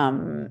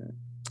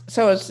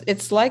 So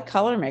it's like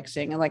color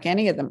mixing, and like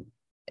any of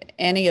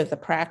the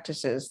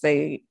practices,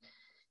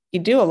 you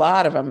do a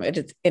lot of them.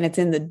 It's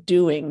in the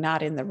doing,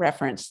 not in the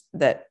reference,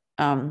 that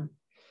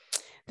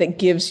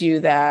gives you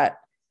that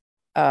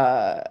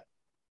kind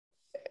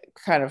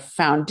of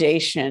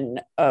foundation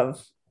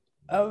of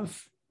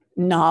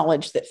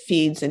knowledge that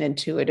feeds an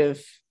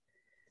intuitive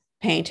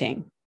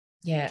painting.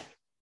 Yeah,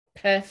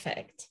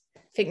 perfect.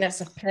 I think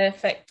that's a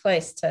perfect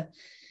place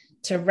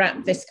to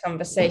wrap this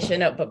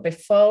conversation up. But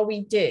before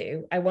we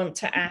do, I want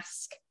to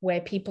ask where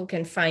people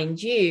can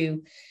find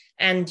you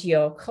and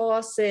your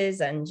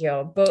courses and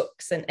your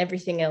books and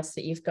everything else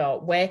that you've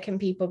got, where can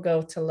people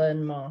go to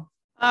learn more?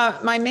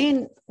 My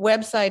main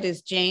website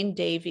is Jane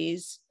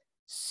Davies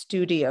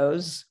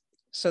Studios.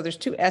 So there's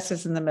 2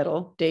 S's in the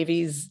middle,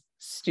 Davies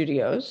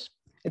Studios.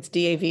 It's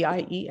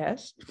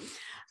Davies.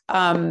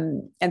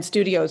 And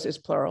studios is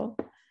plural.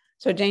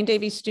 So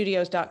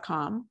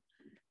janedaviesstudios.com.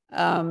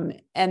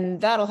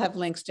 And that'll have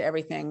links to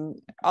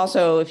everything.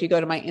 Also, if you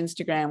go to my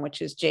Instagram,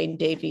 which is Jane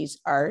Davies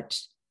Art,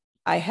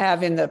 I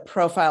have in the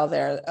profile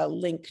there a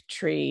link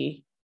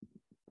tree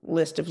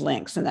list of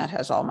links, and that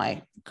has all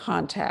my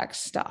contact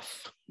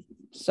stuff.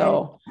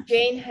 So and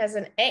Jane has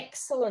an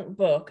excellent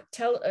book.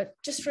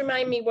 Just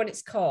remind me what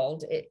it's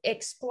called.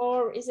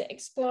 Is it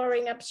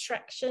Exploring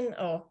Abstraction,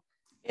 or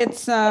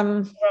it's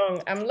wrong?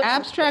 I'm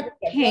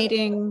abstract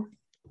painting.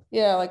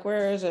 Yeah, like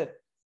where is it?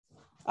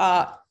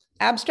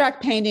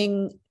 Abstract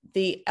painting,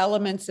 the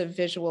elements of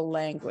visual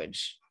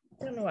language.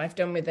 I don't know what I've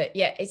done with it.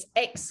 Yeah, it's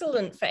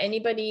excellent for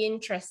anybody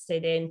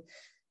interested in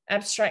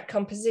abstract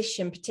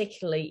composition,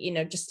 particularly,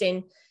 just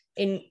in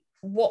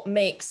what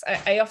makes,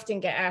 I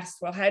often get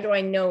asked, well, how do I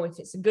know if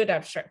it's a good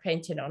abstract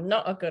painting or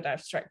not a good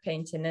abstract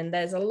painting? And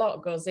there's a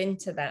lot goes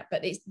into that,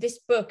 but this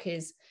book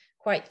is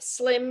quite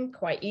slim,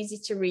 quite easy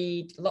to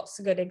read, lots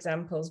of good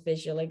examples,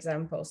 visual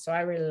examples. So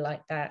I really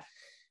like that.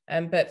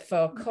 But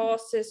for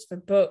courses, for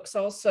books,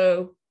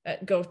 also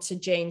go to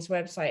Jane's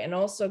website, and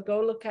also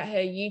go look at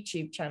her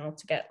YouTube channel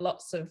to get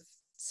lots of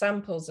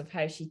samples of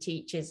how she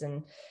teaches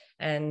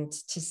and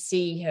to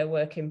see her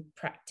work in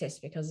practice,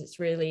 because it's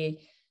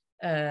really,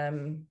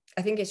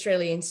 I think it's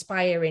really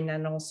inspiring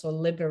and also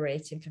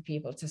liberating for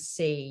people to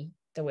see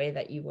the way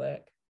that you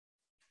work.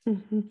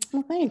 Mm-hmm.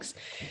 Well, thanks.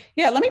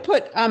 Yeah, let me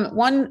put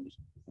one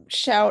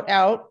shout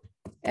out,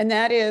 and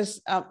that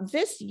is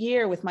this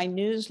year with my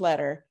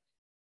newsletter,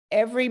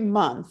 every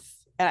month,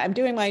 I'm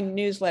doing my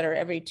newsletter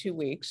every 2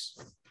 weeks.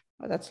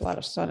 Oh, that's a lot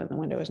of sun in the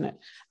window, isn't it?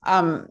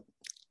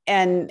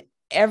 And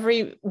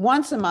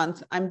once a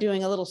month, I'm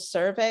doing a little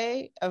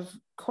survey of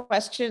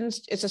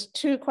questions. It's just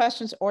 2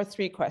 questions or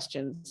 3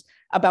 questions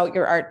about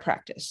your art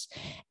practice.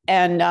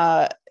 And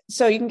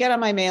so you can get on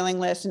my mailing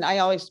list, and I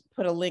always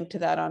put a link to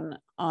that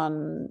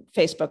on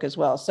Facebook as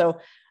well. So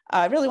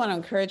I really want to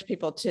encourage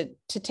people to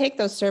take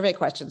those survey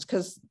questions,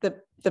 because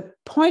the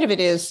point of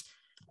it is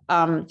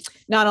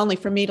not only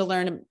for me to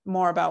learn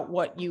more about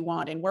what you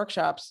want in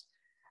workshops,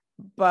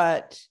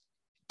 but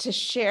to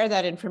share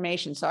that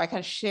information. So I kind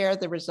of share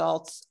the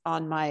results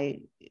on my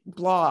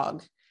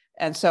blog.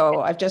 And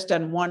so I've just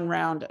done 1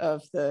 round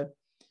of the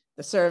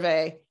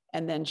survey,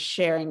 and then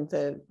sharing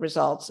the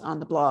results on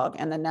the blog.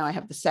 And then now I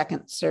have the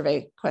second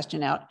survey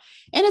question out.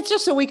 And it's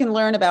just so we can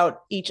learn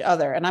about each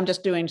other. And I'm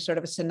just doing sort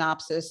of a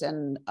synopsis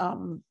and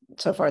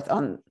so forth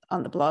on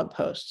the blog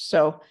post.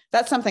 So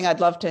that's something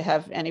I'd love to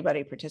have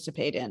anybody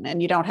participate in.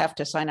 And you don't have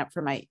to sign up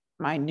for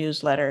my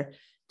newsletter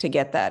to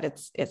get that.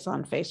 It's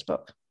on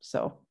Facebook.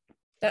 So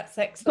that's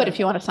excellent. But if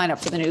you want to sign up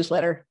for the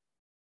newsletter,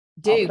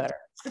 do.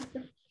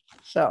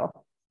 So.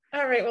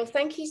 All right. Well,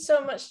 thank you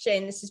so much,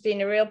 Jane. This has been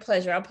a real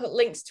pleasure. I'll put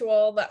links to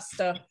all that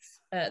stuff.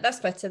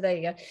 That's better. There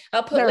you go.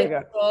 I'll put links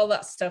to all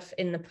that stuff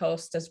in the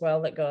post as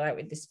well that go out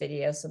with this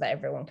video, so that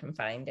everyone can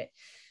find it.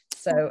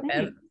 So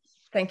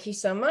thank you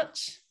so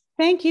much.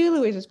 Thank you,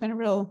 Louise. It's been a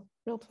real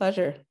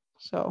pleasure.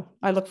 So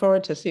I look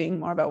forward to seeing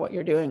more about what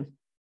you're doing.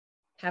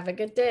 Have a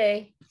good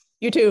day.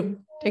 You too.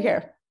 Take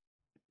care.